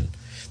notion.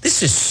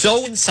 This is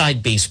so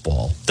inside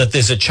baseball that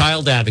there's a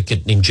child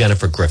advocate named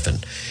Jennifer Griffin,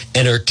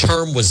 and her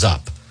term was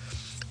up.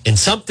 And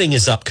something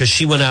is up because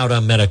she went out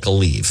on medical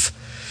leave.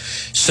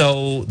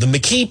 So the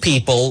McKee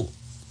people,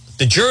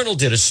 the Journal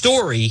did a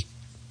story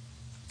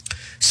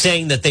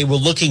saying that they were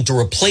looking to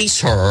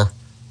replace her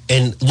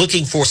and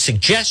looking for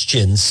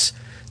suggestions.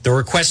 The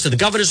request to the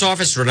governor's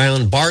office, Rhode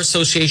Island Bar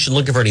Association,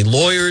 looking for any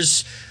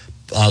lawyers,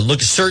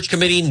 look at search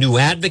committee, new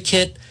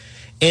advocate.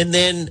 And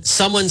then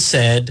someone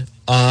said,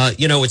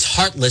 it's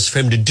heartless for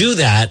him to do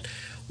that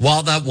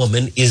while that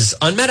woman is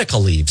on medical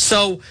leave.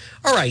 So,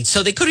 all right,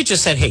 so they could have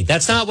just said, hey,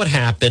 that's not what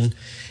happened.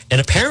 And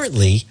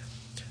apparently,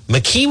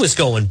 McKee was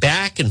going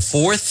back and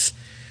forth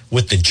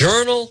with the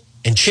Journal,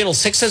 and Channel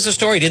 6 has a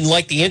story. He didn't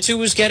like the answer he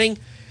was getting.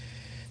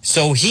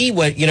 So he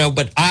went,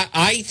 but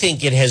I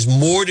think it has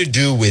more to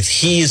do with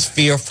he is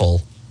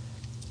fearful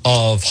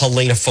of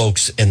Helena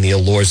Folks and the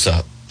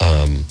Alorza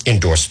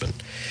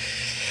endorsement.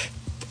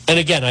 And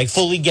again, I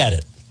fully get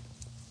it.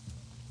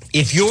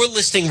 If you're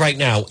listening right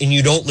now and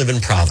you don't live in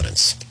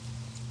Providence,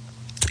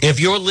 if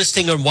you're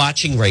listening and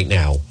watching right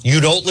now, you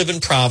don't live in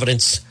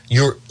Providence,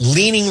 you're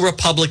leaning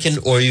Republican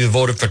or you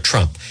voted for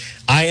Trump,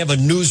 I have a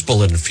news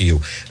bulletin for you.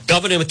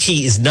 Governor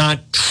McKee is not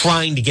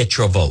trying to get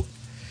your vote.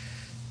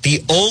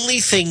 The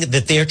only thing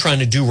that they're trying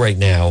to do right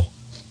now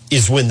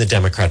is win the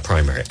Democrat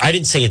primary. I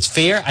didn't say it's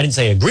fair. I didn't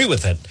say I agree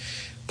with it.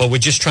 But we're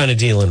just trying to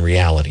deal in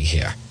reality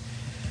here.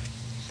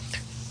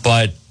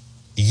 But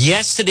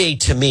yesterday,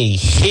 to me,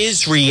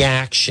 his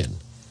reaction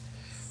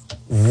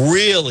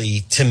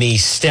really, to me,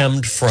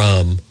 stemmed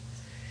from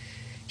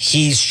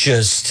he's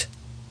just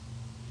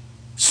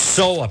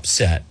so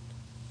upset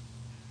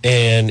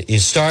and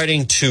is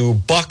starting to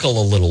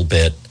buckle a little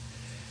bit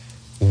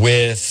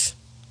with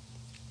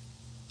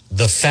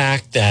the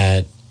fact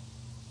that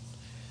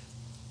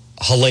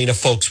Helena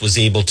Folks was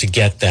able to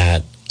get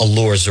that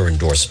Alorza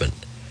endorsement.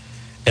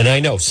 And I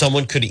know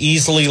someone could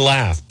easily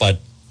laugh, but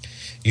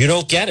you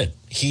don't get it.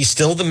 He's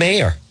still the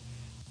mayor.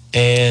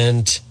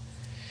 And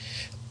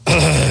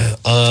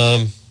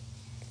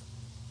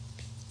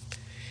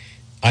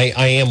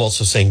I am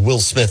also saying Will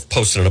Smith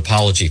posted an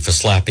apology for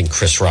slapping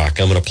Chris Rock.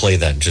 I'm going to play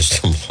that in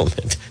just a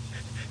moment.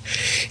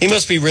 He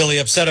must be really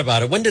upset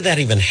about it. When did that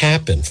even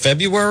happen?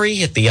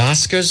 February at the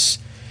Oscars?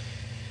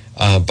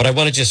 But I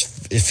want to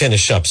just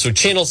finish up. So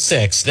Channel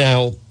 6,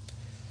 now,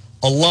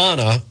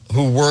 Alana,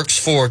 who works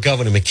for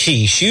Governor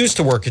McKee, she used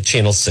to work at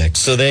Channel 6,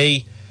 so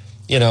they,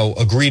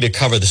 agree to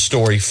cover the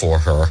story for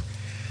her.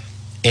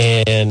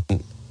 And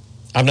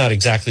I'm not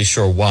exactly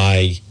sure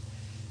why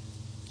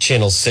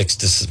Channel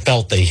 6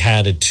 felt they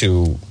had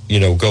to,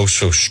 go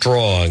so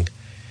strong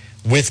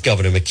with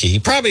Governor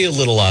McKee, probably a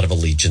little out of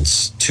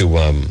allegiance to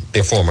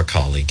their former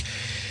colleague.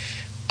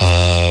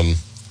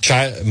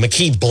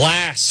 McKee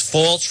blasts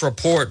false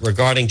report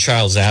regarding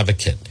Child's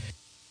Advocate.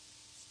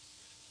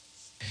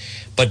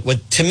 But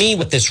what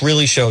this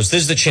really shows,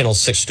 this is the Channel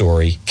 6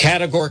 story,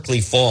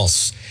 categorically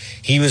false.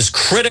 He was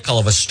critical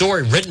of a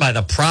story written by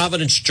the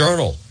Providence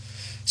Journal.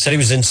 Said he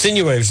was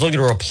insinuating he was looking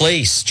to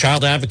replace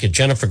Child Advocate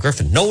Jennifer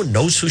Griffin. No one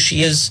knows who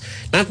she is.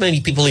 Not many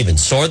people even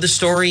saw the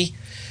story.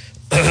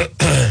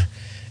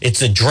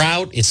 It's a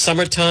drought. It's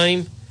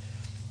summertime.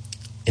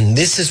 And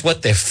this is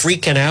what they're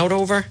freaking out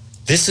over?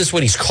 This is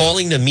what he's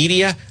calling the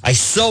media? I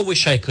so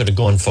wish I could have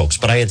gone, folks,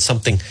 but I had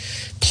something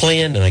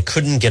planned and I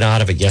couldn't get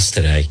out of it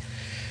yesterday.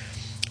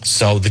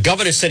 So the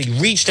governor said he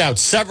reached out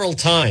several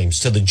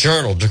times to the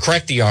Journal to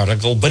correct the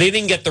article, but he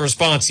didn't get the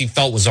response he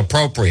felt was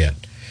appropriate.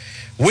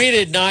 We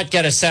did not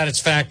get a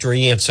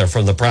satisfactory answer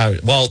from the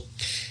private. Well,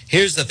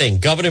 here's the thing.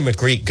 Governor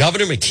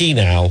McKee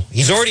now,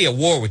 he's already at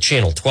war with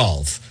Channel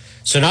 12.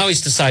 So now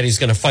he's decided he's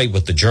going to fight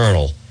with the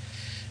Journal.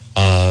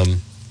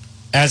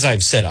 As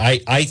I've said,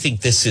 I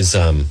think this is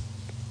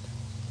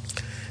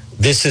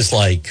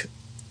like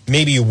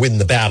maybe you win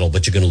the battle,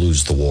 but you're going to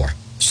lose the war.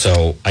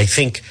 So I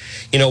think,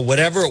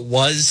 whatever it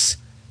was,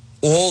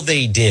 all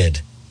they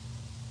did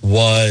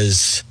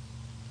was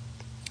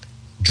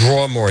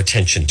draw more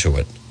attention to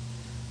it.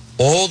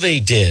 All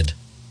they did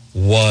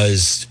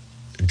was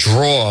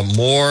draw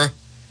more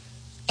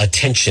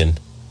attention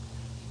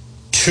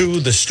to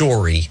the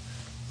story.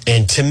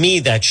 And to me,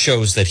 that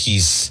shows that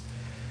he's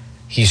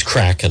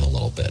cracking a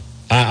little bit.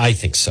 I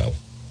think so.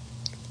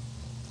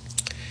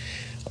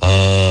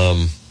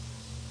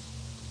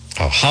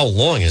 How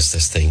long is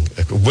this thing?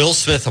 Will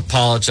Smith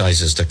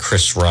apologizes to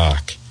Chris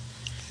Rock.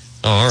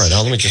 Oh, all right,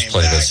 now let me just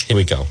play this. Here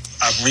we go.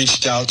 I've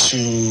reached out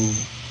to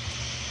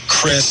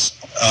Chris,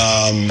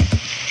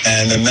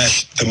 and the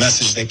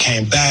message that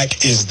came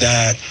back is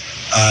that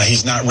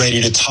he's not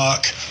ready to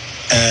talk,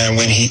 and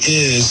when he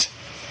is,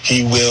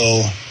 he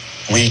will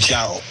reach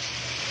out.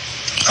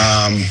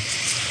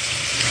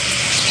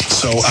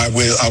 So I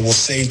will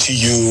say to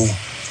you,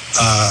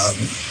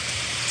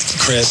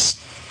 Chris,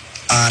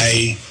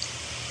 I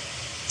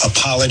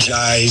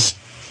apologize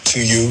to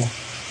you.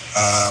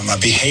 My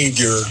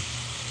behavior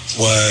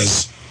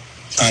was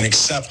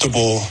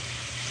unacceptable,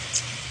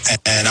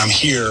 and I'm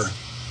here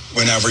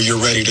whenever you're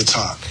ready to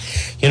talk.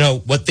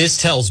 What this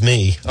tells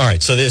me, all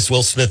right, so this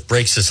Will Smith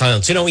breaks his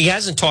silence. He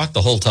hasn't talked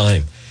the whole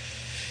time.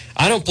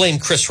 I don't blame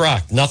Chris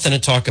Rock. Nothing to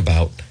talk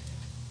about.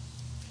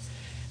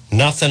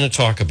 Nothing to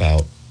talk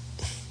about.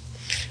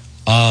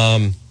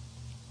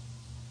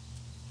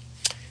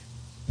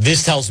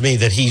 This tells me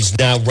that he's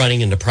now running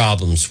into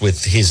problems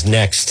with his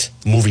next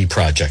movie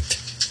project,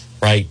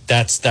 right?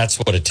 That's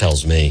what it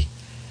tells me.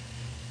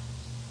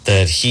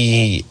 That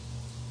he's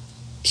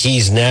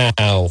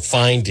now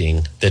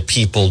finding that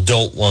people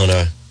don't want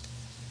to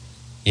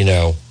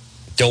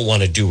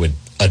do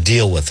a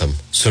deal with him.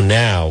 So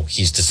now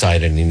he's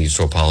decided he needs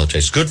to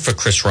apologize. Good for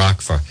Chris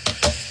Rock for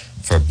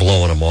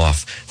blowing him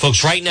off.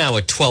 Folks, right now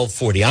at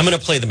 12:40, I'm going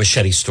to play the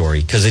machete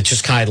story because it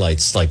just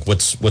highlights like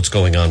what's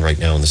going on right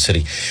now in the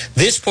city.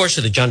 This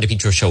portion of the John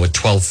DePetro Show at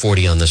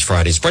 12:40 on this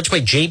Friday is brought to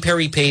you by J.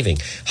 Perry Paving.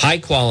 High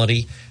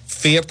quality,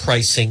 fair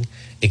pricing,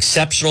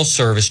 exceptional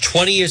service,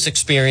 20 years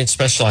experience,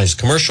 specialized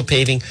commercial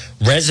paving,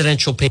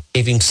 residential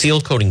paving, seal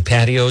coating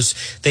patios.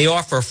 They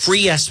offer a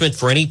free estimate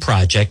for any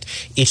project.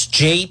 It's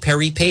J.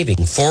 Perry Paving,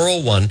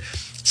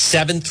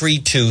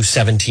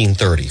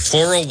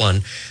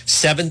 401-732-1730.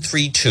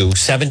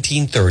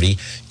 401-732-1730.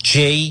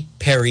 J.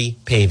 Perry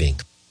Paving.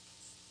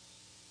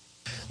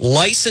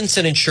 Licensed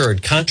and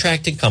insured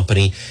contracting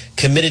company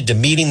committed to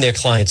meeting their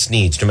clients'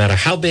 needs, no matter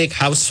how big,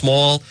 how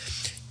small.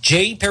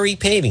 J. Perry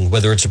Paving,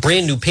 whether it's a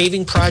brand new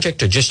paving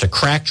project or just a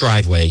cracked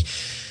driveway.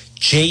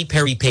 J.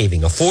 Perry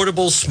Paving,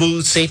 affordable,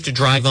 smooth, safe to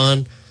drive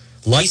on,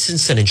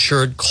 licensed and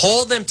insured.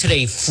 Call them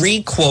today,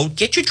 free quote.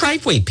 Get your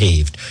driveway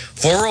paved.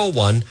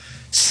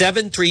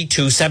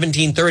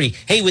 401-732-1730.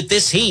 Hey, with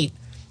this heat,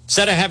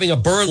 instead of having a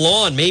burned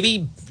lawn,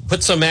 maybe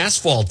put some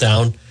asphalt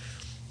down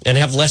and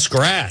have less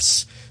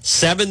grass.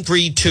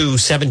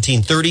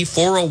 732-1730,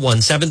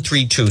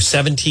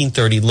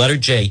 401-732-1730, letter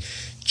J.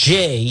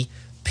 J.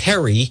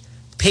 Perry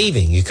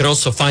Paving. You can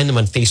also find them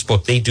on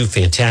Facebook. They do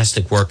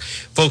fantastic work.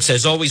 Folks,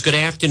 as always, good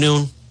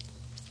afternoon.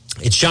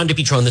 It's John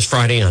DePetro on this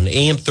Friday on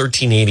AM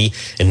 1380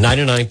 and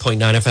 99.9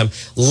 FM.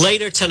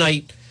 Later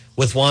tonight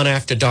with Juan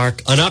After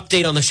Dark, an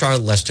update on the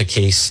Charlotte Lester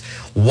case.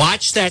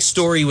 Watch that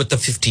story with the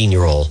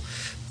 15-year-old.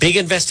 Big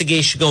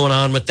investigation going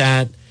on with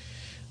that.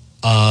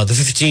 The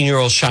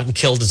 15-year-old shot and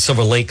killed in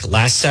Silver Lake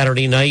last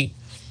Saturday night.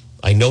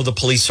 I know the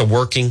police are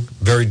working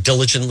very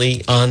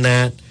diligently on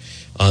that.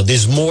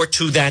 There's more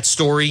to that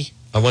story.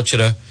 I want you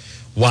to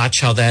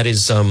watch how that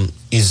is going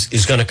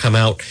to come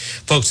out.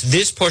 Folks,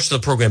 this portion of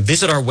the program,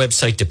 visit our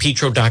website,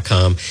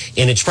 DePetro.com,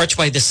 and it's brought to you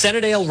by the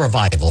Centerdale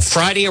Revival.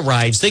 Friday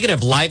arrives. They're going to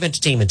have live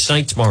entertainment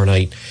tonight, tomorrow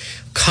night.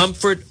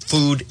 Comfort,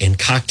 food, and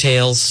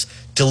cocktails.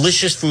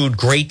 Delicious food,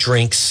 great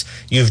drinks.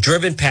 You've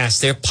driven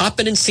past there. Pop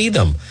in and see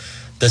them.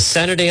 The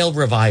Centerdale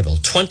Revival,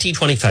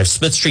 2025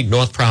 Smith Street,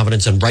 North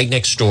Providence, and right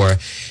next door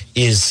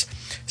is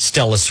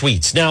Stella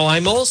Sweets. Now,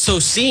 I'm also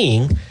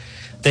seeing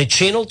that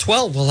Channel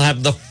 12 will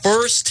have the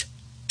first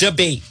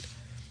debate,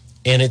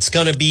 and it's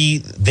going to be,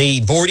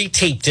 they've already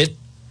taped it,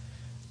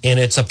 and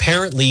it's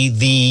apparently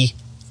the,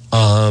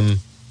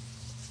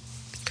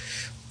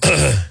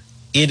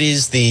 it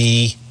is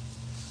the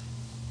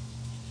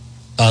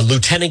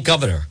Lieutenant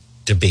Governor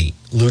debate.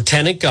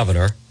 Lieutenant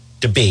Governor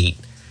debate,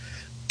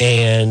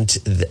 and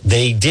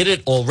they did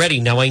it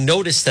already. Now, I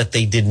noticed that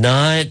they did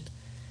not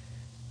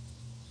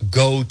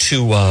go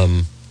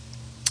to,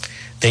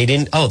 they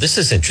didn't. Oh, this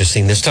is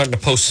interesting. They're starting to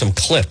post some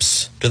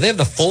clips. Do they have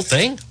the full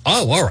thing?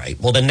 Oh, all right.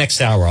 Well, the next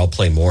hour I'll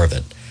play more of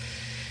it.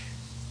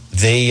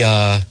 They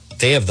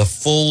have the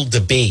full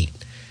debate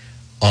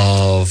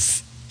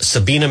of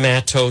Sabina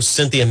Matos,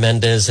 Cynthia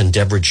Mendez, and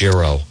Deborah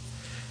Giro.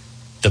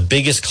 The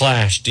biggest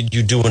clash. Did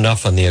you do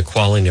enough on the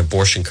Equality and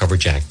Abortion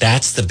Coverage Act?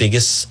 That's the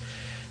biggest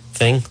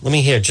thing. Let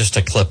me hear just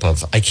a clip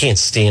of. I can't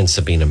stand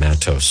Sabina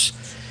Matos.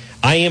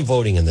 I am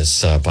voting in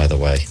this, by the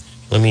way.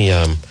 Let me.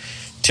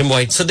 Tim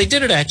White. So they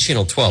did it at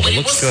Channel 12. It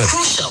looks good.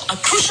 A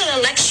crucial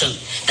election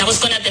that was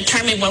going to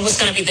determine what was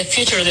going to be the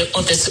future of the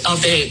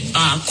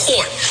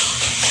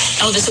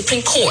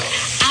Supreme Court.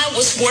 I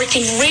was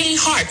working really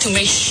hard to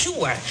make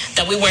sure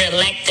that we were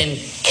electing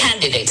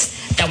candidates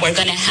that were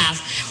going to have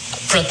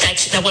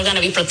protection, that were going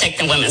to be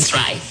protecting women's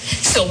rights.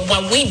 So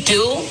what we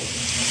do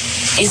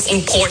is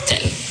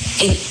important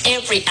in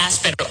every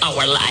aspect of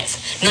our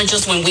life, not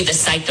just when we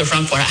decide to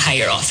run for a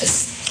higher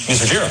office.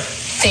 Mr. Giro.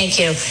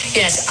 Thank you.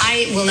 Yes,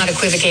 I will not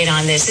equivocate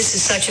on this. This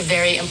is such a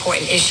very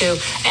important issue,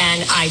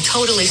 and I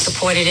totally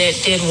supported it,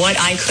 did what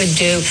I could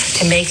do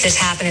to make this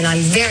happen, and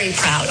I'm very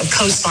proud of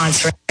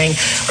co-sponsoring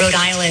Rhode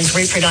Island's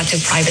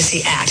Reproductive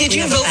Privacy Act. Did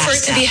you vote for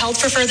it to be held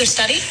for further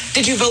study?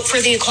 Did you vote for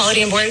the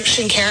Equality and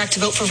Abortion Care Act to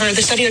vote for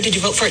further study, or did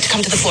you vote for it to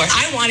come to the floor?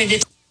 I wanted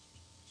it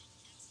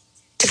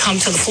to come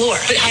to the floor.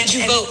 But how did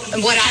you vote?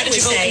 And what I would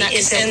say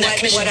is that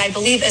what I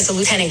believe as a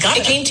lieutenant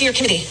governor. It came to your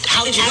committee.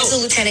 How did you vote? As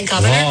a lieutenant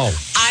governor,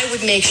 I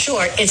would make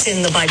sure it's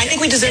in the budget. I think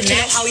we deserve to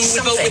know how you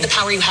would vote with the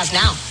power you have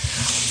now.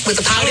 With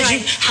the power,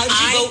 how did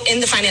you vote in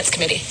the Finance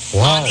Committee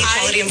on the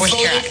Equality and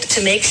Abortion Care Act?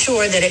 To make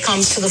sure that it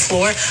comes to the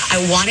floor.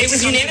 I wanted it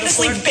was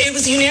unanimously. It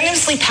was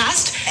unanimously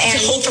passed to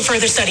hold for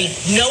further study.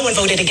 No one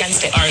voted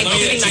against it,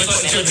 including my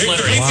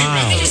opponent.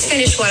 Let me just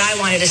finish what I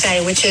wanted to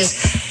say, which is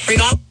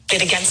regardless.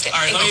 Against it.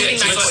 Let me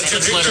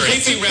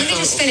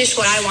just finish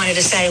what I wanted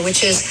to say,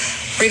 which is,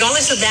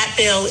 regardless of that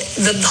bill,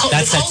 the hold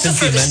for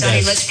further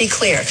study, let's be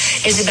clear,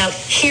 is about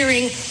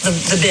hearing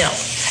the bill.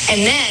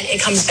 And then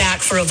it comes back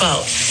for a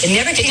vote. It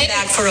never came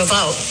back for a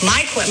vote.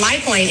 My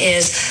point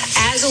is,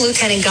 as a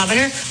lieutenant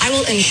governor, I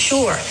will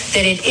ensure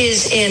that it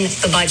is in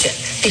the budget,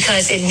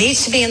 because it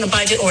needs to be in the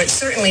budget, or it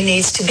certainly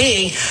needs to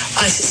be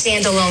a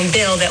standalone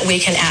bill that we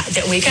can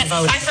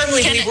vote. I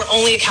firmly believe we're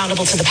only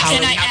accountable to the power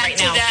we have right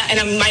now.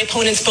 And my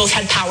opponents both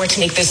had power to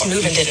make this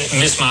move and didn't.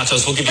 Ms.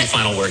 Matos, we'll give you a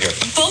final word here.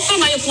 Both of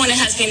my opponent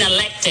has been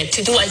elected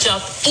to do a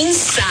job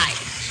inside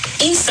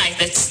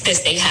the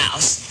state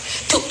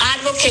house, to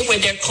advocate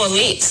with their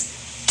colleagues,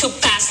 to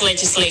pass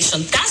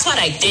legislation. That's what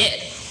I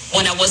did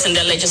when I was in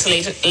the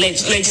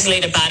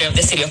legislative body of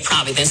the city of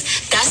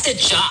Providence. That's the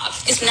job.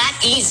 It's not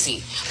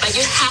easy, but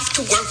you have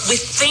to work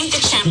within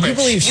the chamber. Can you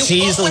believe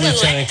she's the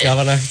lieutenant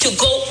governor? To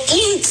go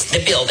into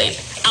the building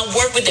and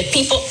work with the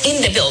people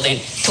in the building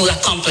to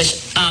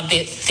accomplish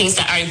the things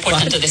that are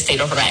important to the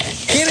state of Rhode Island.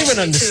 Can't even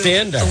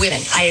understand that. The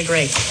women. I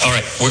agree. All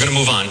right, we're going to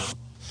move on.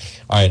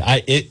 All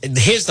right,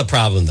 here's the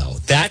problem, though.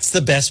 That's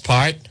the best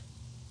part.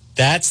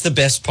 That's the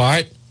best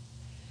part.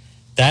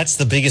 That's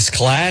the biggest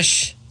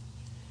clash.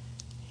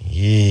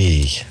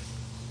 Yee.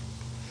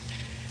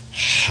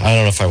 I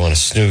don't know if I want to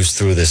snooze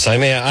through this. I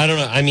don't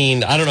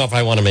know if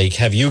I want to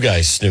have you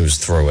guys snooze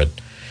through it.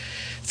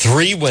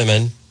 3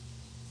 women.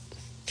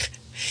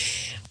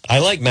 I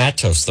like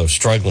Matos, though,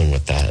 struggling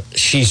with that.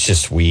 She's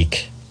just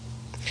weak.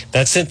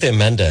 That's Cynthia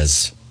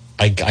Mendez.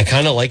 I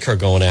kind of like her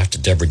going after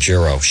Deborah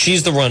Giro.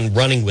 She's the one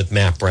running with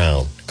Matt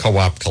Brown,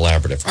 Co-op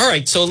Collaborative. All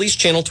right, so at least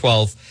Channel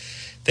 12,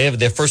 they have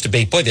their first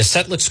debate. Boy, their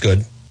set looks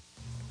good.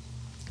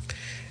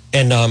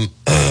 And,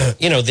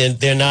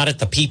 they're not at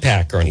the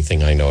PPAC or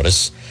anything, I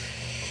notice.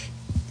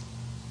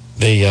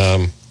 They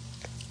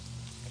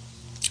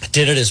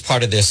did it as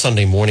part of their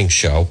Sunday morning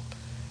show.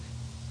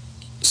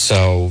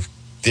 So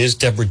there's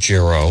Deborah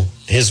Giro.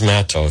 Here's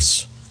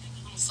Matos.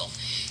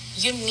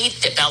 You need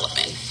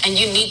development, and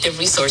you need the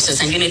resources,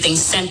 and you need the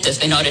incentives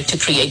in order to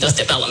create those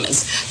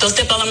developments. Those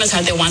developments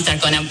are the ones that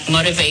are going to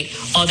motivate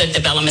other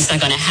developments that are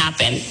going to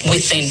happen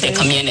within the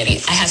community.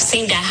 I have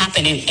seen that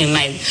happen in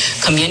my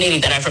community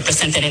that I've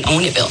represented in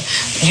Oneyville.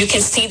 You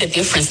can see the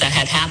difference that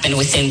had happened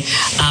within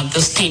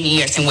those 10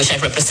 years in which I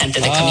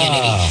represented the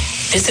community.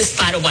 This is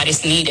part of what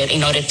is needed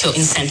in order to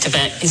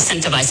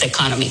incentivize the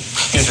economy.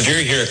 Ms. Ruggiero,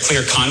 you hear a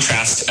clear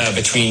contrast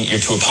between your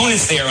 2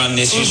 opponents there on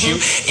this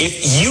issue. If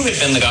you had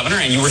been the governor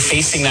and you were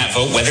facing that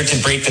vote, whether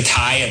to break the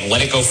tie and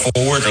let it go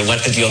forward or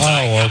let the deal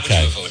die, how would you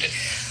have voted?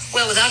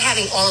 Well, without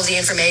having all of the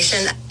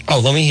information. Oh,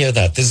 let me hear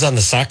that. This is on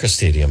the soccer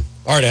stadium.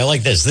 All right, I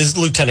like this. This is the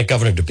lieutenant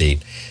governor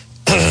debate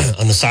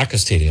on the soccer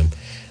stadium.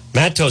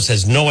 Matos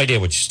has no idea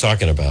what she's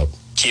talking about.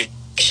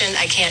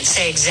 I can't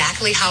say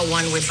exactly how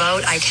one would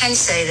vote. I can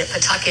say that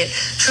Pawtucket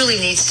truly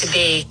needs to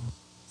be.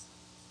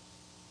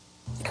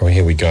 Oh,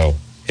 here we go.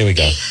 Here we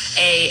go.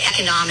 A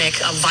economic,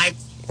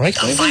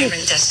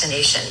 vibrant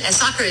destination. And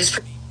soccer is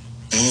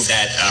move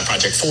that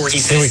project forward. He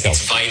says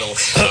it's vital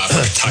for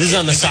Pawtucket. This is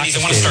on the soccer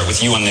I want to start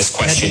with you on this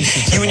question.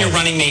 You and your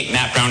running mate,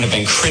 Matt Brown, have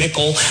been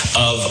critical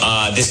of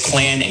this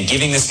plan and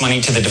giving this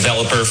money to the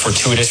developer,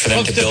 fortuitous for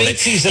them to build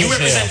it. You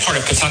represent part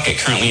of Pawtucket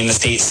currently in the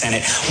state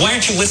Senate. Why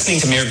aren't you listening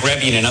to Mayor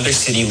Grebian and other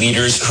city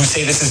leaders who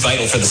say this is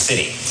vital for the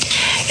city?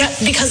 Yeah,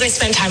 because I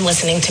spend time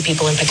listening to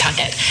people in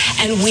Pawtucket.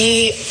 And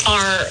we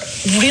are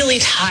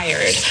really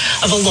tired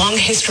of a long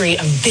history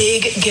of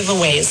big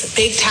giveaways,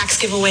 big tax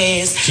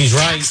giveaways. She's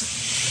right.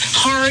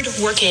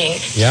 Hard-working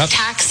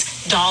tax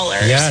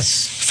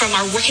dollars from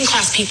our working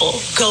class people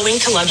going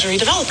to luxury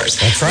developers.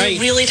 That's right.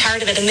 We're really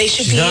tired of it, and they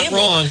should be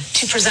able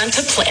to present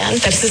a plan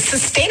that is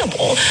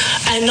sustainable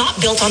and not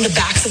built on the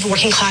backs of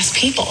working class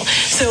people.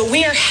 So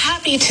we are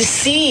happy to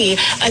see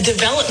a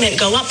development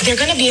go up. They're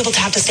going to be able to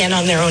have to stand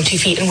on their own 2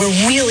 feet, and we're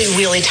really,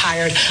 really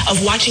tired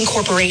of watching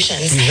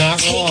corporations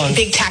take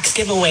big tax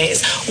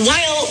giveaways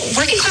while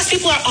working class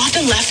people are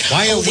often left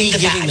holding the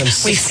bag.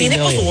 We've seen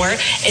it before.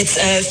 It's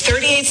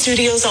 38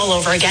 studios all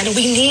over again, and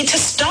we need to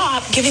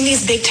stop giving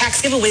these big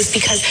tax giveaways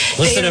because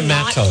they are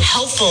not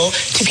helpful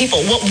to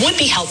people. What would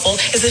be helpful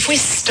is if we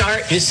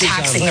start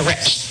taxing the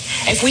rich.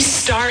 If we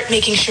start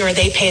making sure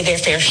they pay their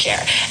fair share,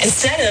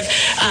 instead of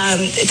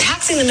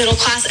taxing the middle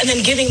class and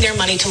then giving their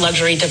money to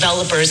luxury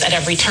developers at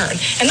every turn.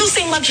 And those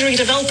same luxury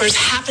developers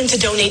happen to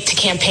donate to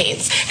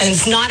campaigns. And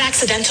it's not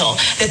accidental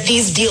that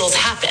these deals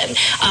happen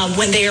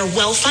when they are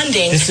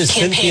well-funding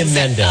campaigns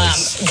that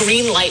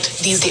green light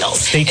these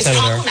deals. It's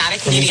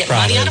problematic. We need to get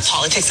money out of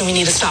politics, and we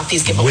need to stop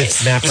these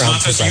giveaways. Ms.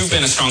 Matos, you've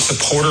been a strong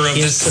supporter of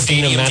this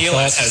stadium deal,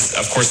 as has,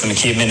 of course, the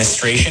McKee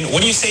administration.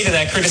 What do you say to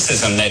that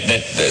criticism that the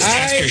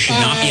taxpayers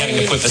should not be having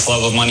to put this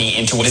level of money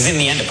into what is in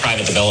the end a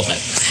private development?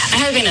 I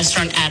have been a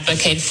strong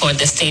advocate for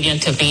the stadium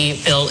to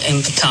be built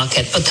in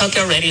Pawtucket. Pawtucket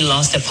already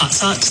lost the Pot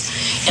Sox,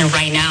 and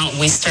right now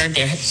we start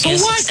there being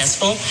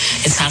successful.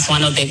 It has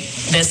one of the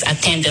best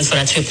attendance for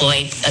a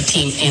AAA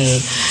team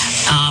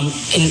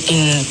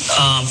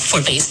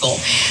for baseball.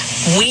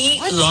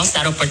 We lost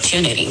that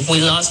opportunity.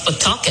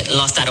 Pawtucket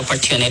lost that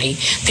opportunity.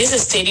 This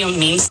stadium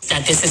means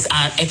that this is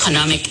our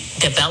economic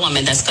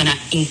development that's going to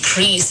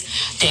increase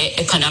the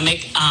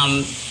economic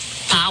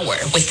power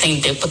within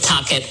the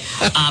Pawtucket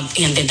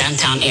in the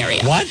downtown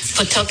area.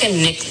 Pawtucket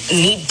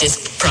need this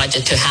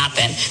project to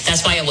happen.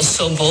 That's why I was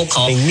so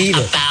vocal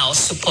about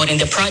supporting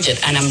the project,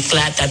 and I'm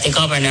glad that the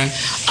governor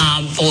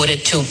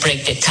voted to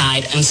break the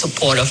tide in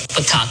support of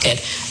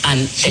Pawtucket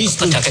and the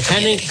Pawtucket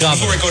community.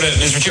 Before we go to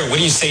Ms. Ruggiero, what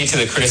do you say to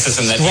the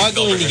criticism that these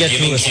developers are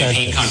giving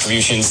campaign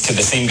contributions to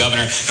the same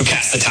governor who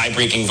cast the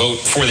tie-breaking vote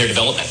for their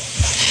development?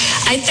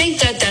 I think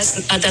that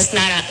that's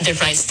not the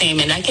right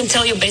statement. I can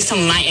tell you based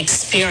on my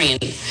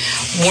experience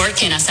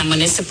working as a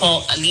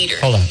municipal leader.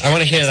 Hold on. I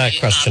want to hear that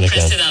question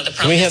again.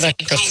 Can we hear that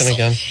question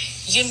again?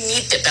 You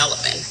need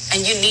development,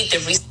 and you need the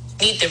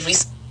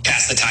resources.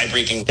 Pass the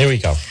tie-breaking. There we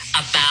go.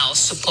 About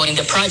supporting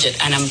the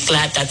project, and I'm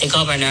glad that the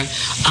governor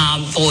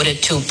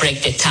voted to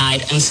break the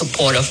tide in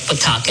support of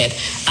Pawtucket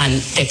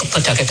and the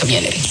Pawtucket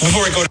community.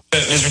 Before we go to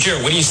Ms.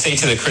 Ruggiero, what do you say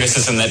to the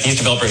criticism that these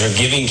developers are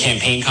giving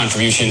campaign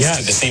contributions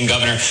to the same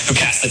governor who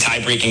cast the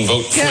tie-breaking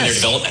vote for their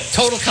development?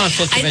 Total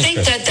conflict of interest. I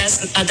think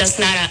that that's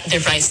not the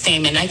right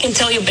statement. I can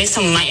tell you based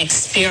on my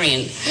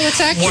experience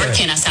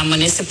working as a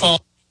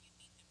municipal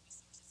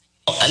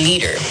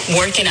leader,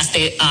 working as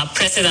the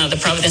president of the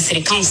Providence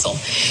City Council,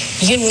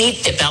 you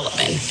need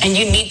development, and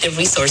you need the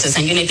resources,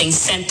 and you need the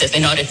incentive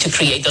in order to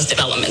create those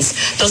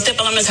developments. Those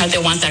developments are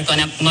the ones that are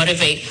going to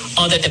motivate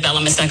other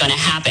developments that are going to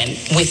happen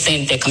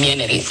within the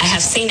community. I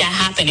have seen that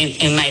happen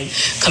in my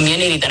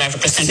community that I've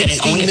represented in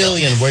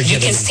Oneonville. You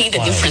can see the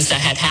difference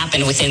that had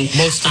happened within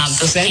those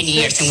 10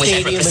 years in which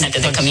I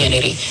represented the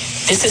community.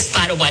 This is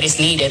part of what is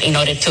needed in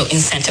order to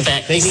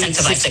incentivize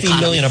the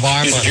economy.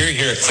 You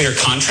hear a clear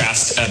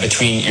contrast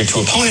between your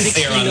two opponents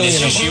there on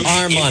this issue.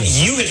 If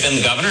you had been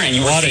the governor and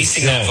you were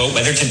facing that vote,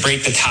 whether to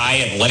break the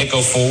tie and let it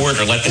go forward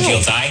or let the deal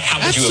die, how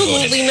would you have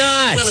voted? Absolutely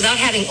not. Well, without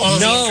having all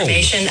of the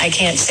information, I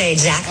can't say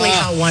exactly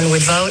how one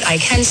would vote. I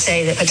can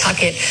say that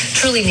Pawtucket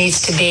truly needs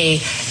to be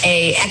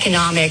a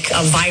economic,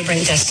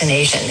 vibrant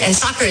destination, and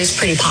soccer is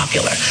pretty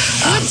popular.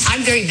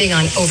 I'm very big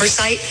on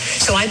oversight,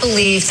 so I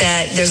believe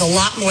that there's a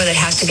lot more that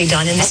has to be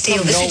done in this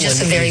deal. This is just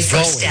the very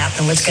first step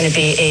in what's going to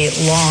be a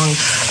long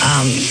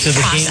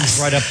process.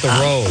 Right up the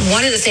road.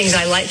 One of the things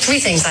I like, three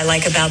things I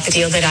like about the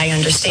deal that I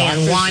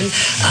understand. One,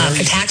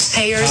 for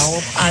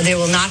taxpayers, there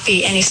will not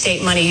be any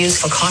state money used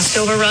for cost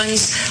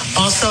overruns.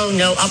 Also,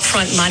 no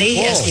upfront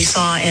money, as we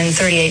saw in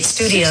 38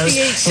 Studios.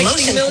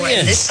 Most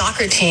important, this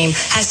soccer team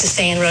has to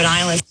stay in Rhode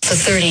Island for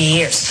 30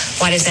 years.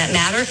 Why does that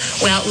matter?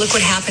 Well, look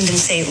what happened in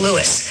St.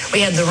 Louis.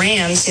 We had the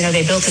Rams,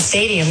 they built a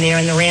stadium there,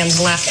 and the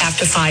Rams left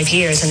after 5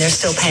 years, and they're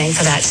still paying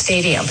for that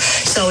stadium.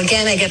 So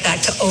again, I get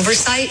back to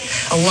oversight.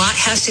 A lot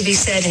has to be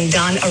said and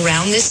done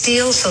around this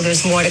deal, so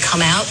there's more to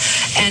come out.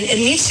 And it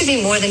needs to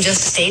be more than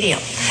just a stadium.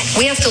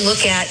 We have to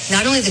look at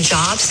not only the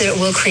jobs that it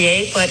will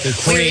create, but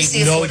where is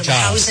the affordable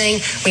housing?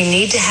 We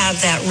need to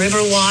have that river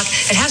walk.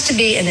 It has to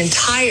be an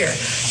entire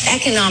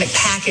economic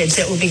package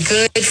that will be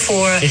good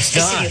for the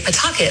city of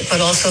Pawtucket, but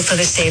also for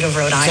the state of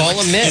Rhode Island. It's all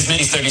a myth. As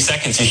many 30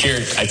 seconds you hear,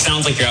 it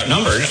sounds like you're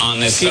outnumbered on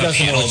this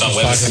panel about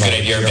whether it's a good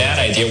idea or a bad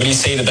idea. What do you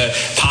say to the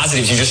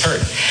positives you just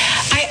heard?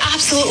 I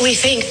absolutely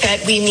think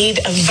that we need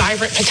a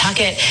vibrant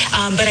Pawtucket,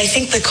 but I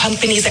think the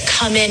companies that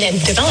come in and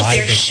develop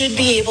there should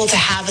be able to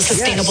have a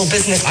sustainable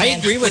business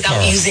plan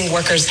without using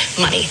workers'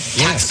 money,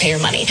 taxpayer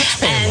money.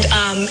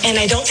 And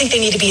I don't think they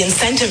need to be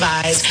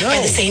incentivized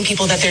by the same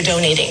people that they're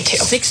donating to.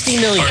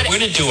 $60 million. All right, we're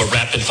going to do a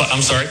rapid fire.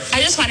 I'm sorry.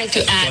 I just wanted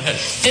to add,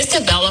 this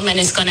development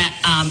is going to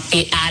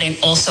be adding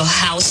also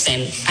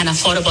housing and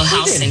affordable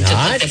housing to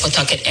the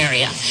Pawtucket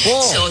area.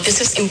 So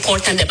this is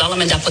important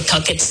development that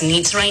Pawtucket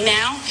needs right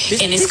now,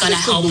 and it's going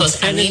to help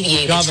us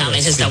alleviate the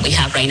challenges that we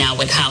have right now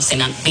with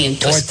housing and being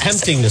too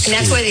expensive. And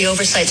that's why the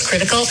oversight's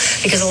critical,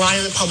 because a lot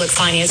of the public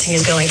financing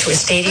is going to a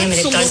stadium, and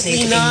it does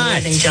need to be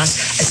more than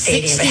just a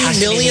stadium. It has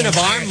to be an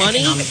entire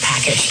economic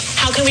package.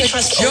 How can we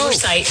trust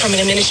oversight from an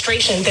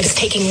administration that is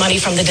taking money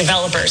from the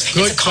developers?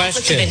 It's a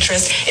conflict of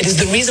interest. It is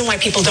the reason why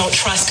people don't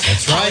trust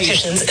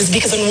politicians, is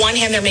because on one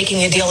hand they're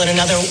making a deal, and on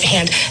another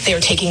hand they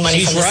are taking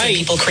money from the same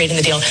people creating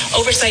the deal.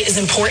 Oversight is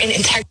important.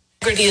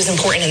 Integrity is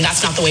important, and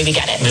that's not the way we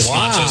get it. Ms.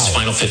 Matos,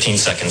 final 15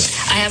 seconds.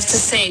 I have to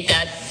say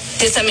that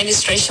this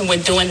administration,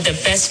 we're doing the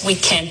best we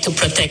can to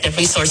protect the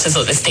resources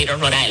of the state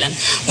of Rhode Island.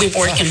 We're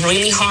working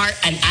really hard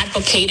and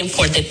advocating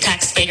for the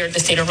taxpayer of the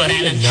state of Rhode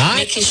Island,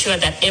 making sure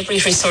that every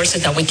resource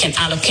that we can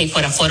allocate for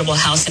affordable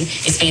housing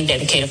is being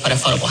dedicated for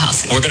affordable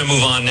housing. We're going to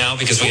move on now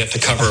because we have to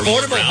cover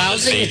affordable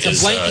housing. It's a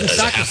blanking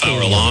a half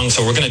hour long,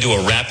 so we're going to do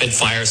a rapid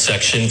fire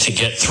section to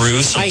get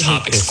through some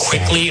topics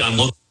quickly. I'm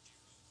looking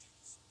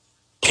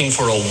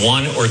for a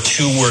one or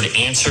two word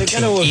answer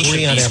to each of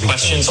these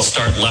questions. I'll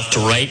start left to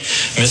right.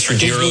 Ms.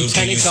 Ruggiero,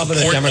 do you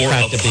support or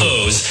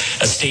oppose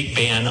a state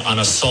ban on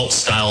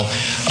assault-style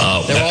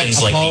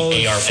weapons like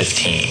the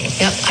AR-15?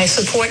 Yep, I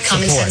support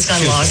common sense gun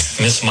laws.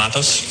 Ms.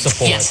 Matos?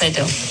 Support. Yes, I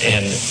do.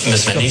 And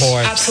Ms. Mendes?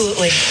 Support.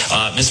 Absolutely.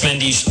 Ms.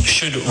 Mendes,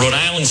 should Rhode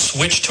Island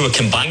switch to a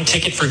combined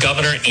ticket for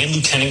governor and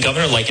lieutenant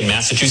governor like in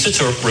Massachusetts,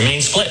 or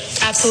remain split?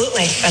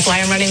 Absolutely. That's why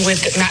I'm running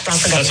with Matt Brown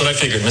for governor. That's what I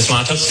figured. Ms.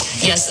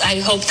 Matos? Yes,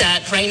 I hope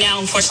that right now,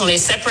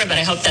 unfortunately separate, but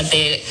I hope that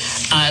the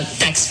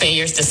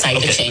taxpayers decide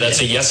to change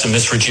that's it. a yes. And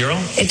Ms. Ruggiero?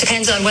 It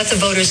depends on what the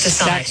voters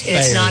decide.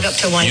 It's not up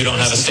to one You don't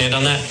have a person. stand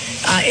on that?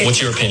 What's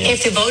your opinion?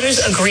 If the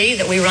voters agree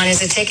that we run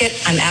as a ticket,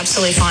 I'm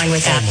absolutely fine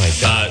with that. Oh, my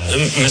God.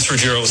 Ms.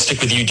 Ruggiero, we'll stick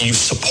with you. Do you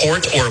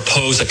support or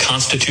oppose a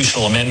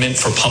constitutional amendment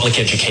for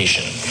public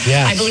education?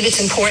 Yeah. I believe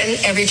it's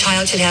important. Every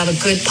child should have a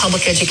good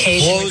public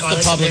education, Close the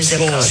regardless public of their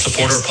zip code.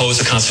 Support or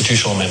oppose a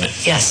constitutional amendment?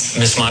 Yes.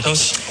 Ms.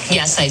 Matos?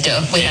 Yes, I do.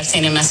 We have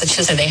seen in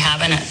Massachusetts they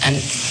haven't, and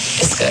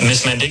it's good.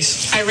 Ms.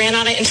 Mendes? I ran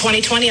on it in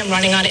 2020. I'm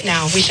running on it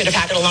now. We should have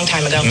had it a long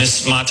time ago.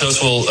 Ms.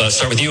 Matos, we'll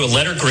start with you. A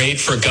letter grade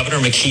for Governor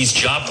McKee's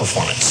job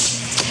performance.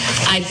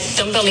 I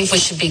don't believe we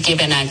should be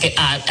given a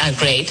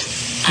grade.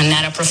 I'm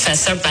not a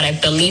professor, but I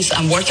believe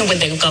I'm working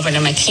with the Governor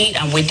McKee,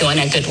 and we're doing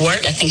a good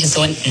work. I think he's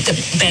doing the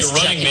best Your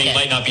job running he mate can.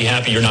 might not be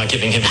happy you're not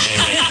giving him a name.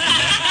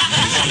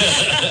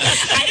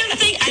 I don't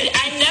think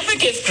I never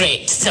give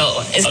grades,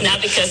 so it's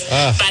not because.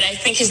 But I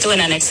think he's doing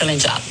an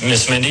excellent job.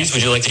 Ms. Mendes,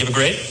 would you like to give a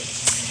grade?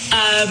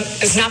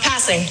 It's not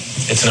passing.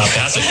 It's not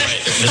passing, right?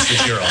 Ms.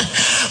 Ruggiero?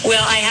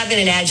 Well, I have been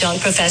an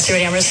adjunct professor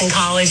at Emerson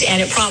College and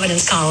at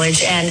Providence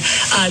College, and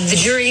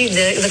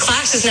the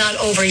class is not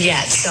over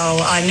yet, so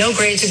no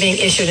grades are being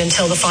issued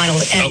until the final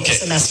end of the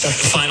semester.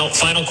 Final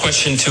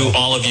question to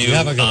all of you.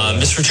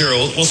 Ms.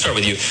 Ruggiero, we'll start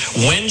with you.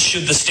 When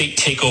should the state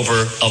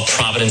takeover of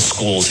Providence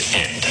schools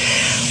end?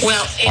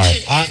 Well,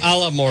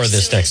 I'll have more of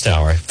this next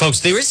hour.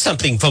 Folks, there is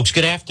something, folks.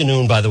 Good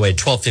afternoon, by the way,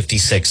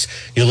 12:56.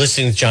 You're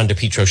listening to the John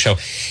DePetro Show.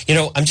 You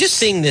know, I'm just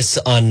seeing this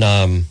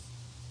on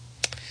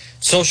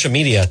social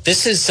media.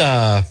 This is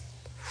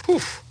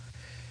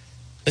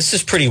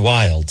pretty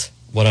wild,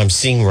 what I'm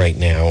seeing right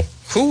now.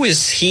 Who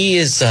is he?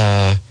 Is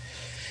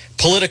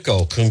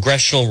Politico,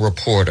 congressional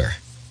reporter.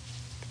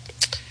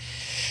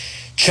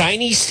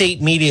 Chinese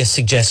state media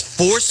suggests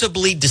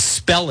forcibly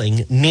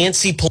dispelling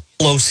Nancy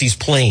Pelosi's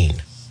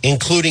plane,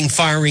 including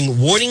firing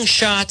warning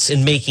shots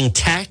and making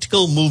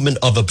tactical movement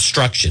of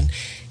obstruction.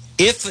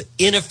 If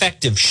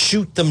ineffective,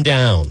 shoot them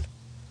down.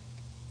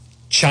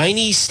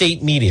 Chinese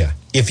state media.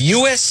 If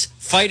U.S.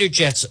 fighter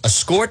jets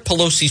escort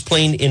Pelosi's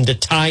plane into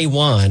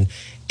Taiwan,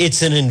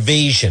 it's an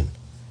invasion.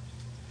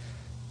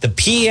 The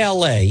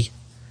PLA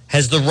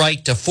has the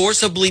right to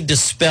forcibly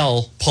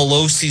dispel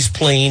Pelosi's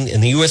plane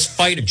and the U.S.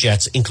 fighter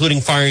jets,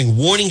 including firing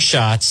warning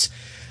shots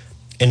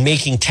and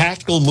making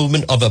tactical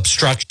movement of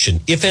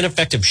obstruction. If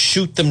ineffective,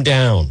 shoot them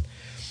down.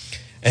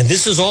 And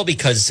this is all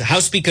because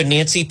House Speaker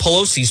Nancy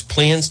Pelosi's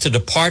plans to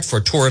depart for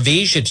a tour of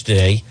Asia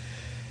today,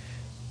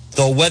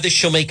 though whether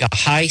she'll make a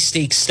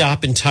high-stakes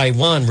stop in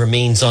Taiwan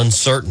remains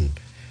uncertain.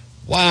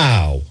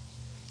 Wow.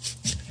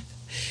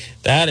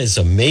 That is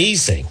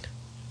amazing.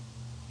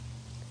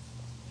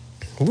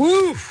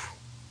 Woo.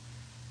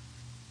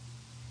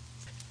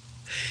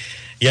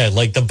 Yeah,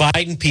 like the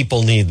Biden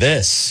people need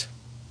this.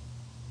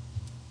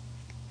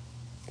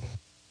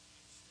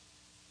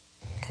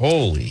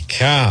 Holy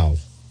cow.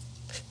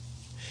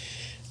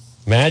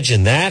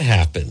 Imagine that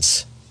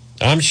happens.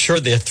 I'm sure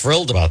they're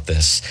thrilled about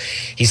this.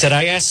 He said,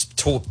 I asked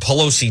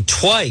Pelosi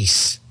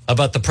twice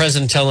about the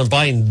president telling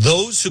Biden,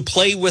 those who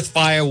play with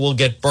fire will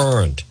get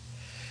burned,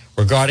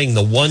 regarding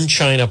the one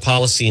China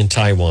policy in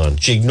Taiwan.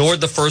 She ignored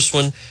the first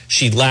one.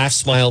 She laughed,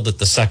 smiled at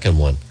the second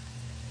one.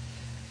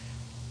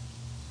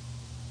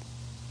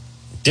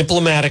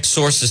 Diplomatic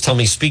sources tell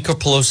me Speaker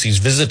Pelosi's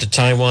visit to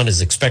Taiwan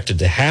is expected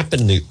to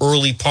happen in the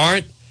early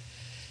part.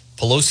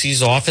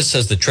 Pelosi's office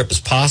says the trip is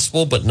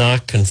possible, but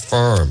not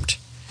confirmed.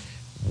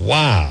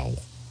 Wow.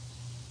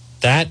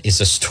 That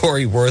is a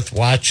story worth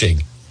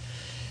watching.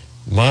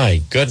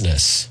 My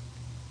goodness.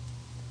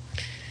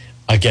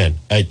 Again,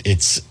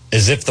 it's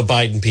as if the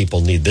Biden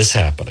people need this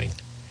happening.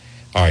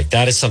 All right,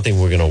 that is something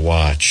we're going to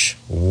watch.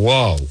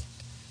 Whoa.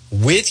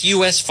 With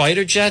U.S.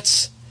 fighter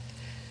jets?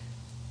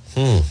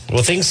 Well,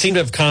 things seem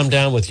to have calmed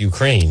down with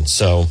Ukraine,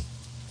 so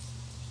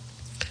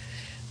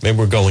maybe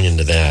we're going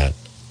into that.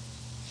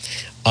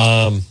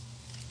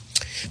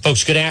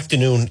 Folks, good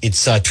afternoon.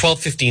 It's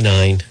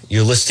 12:59.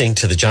 You're listening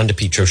to the John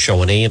DePetro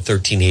Show on AM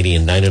 1380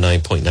 and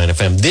 99.9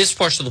 FM. This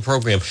portion of the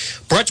program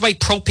brought to you by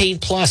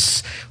Propane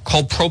Plus.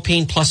 Call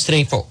Propane Plus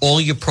today for all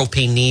your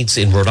propane needs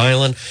in Rhode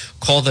Island.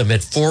 Call them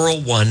at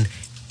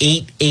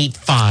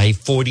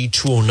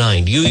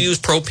 401-885-4209. Do you use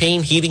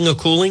propane, heating, or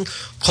cooling?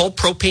 Call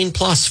Propane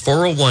Plus,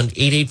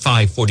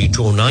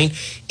 401-885-4209.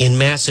 In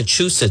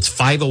Massachusetts,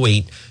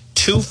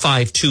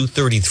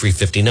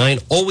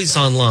 508-252-3359. Always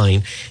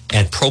online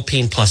at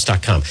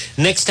propaneplus.com.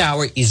 Next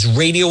hour is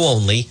radio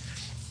only.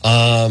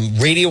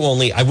 Radio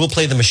only. I will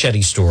play the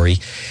machete story.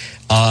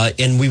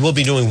 And we will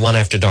be doing One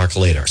After Dark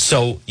later.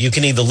 So you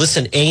can either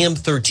listen AM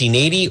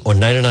 1380 or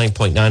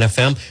 99.9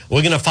 FM.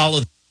 We're going to follow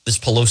this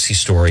Pelosi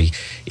story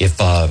if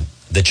the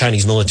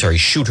Chinese military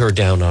shoot her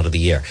down out of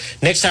the air.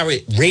 Next hour,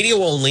 radio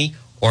only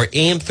or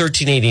AM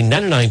 1380,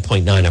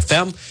 99.9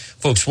 FM.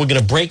 Folks, we're going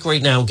to break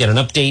right now, get an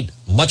update.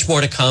 Much more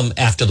to come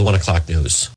after the 1 o'clock news.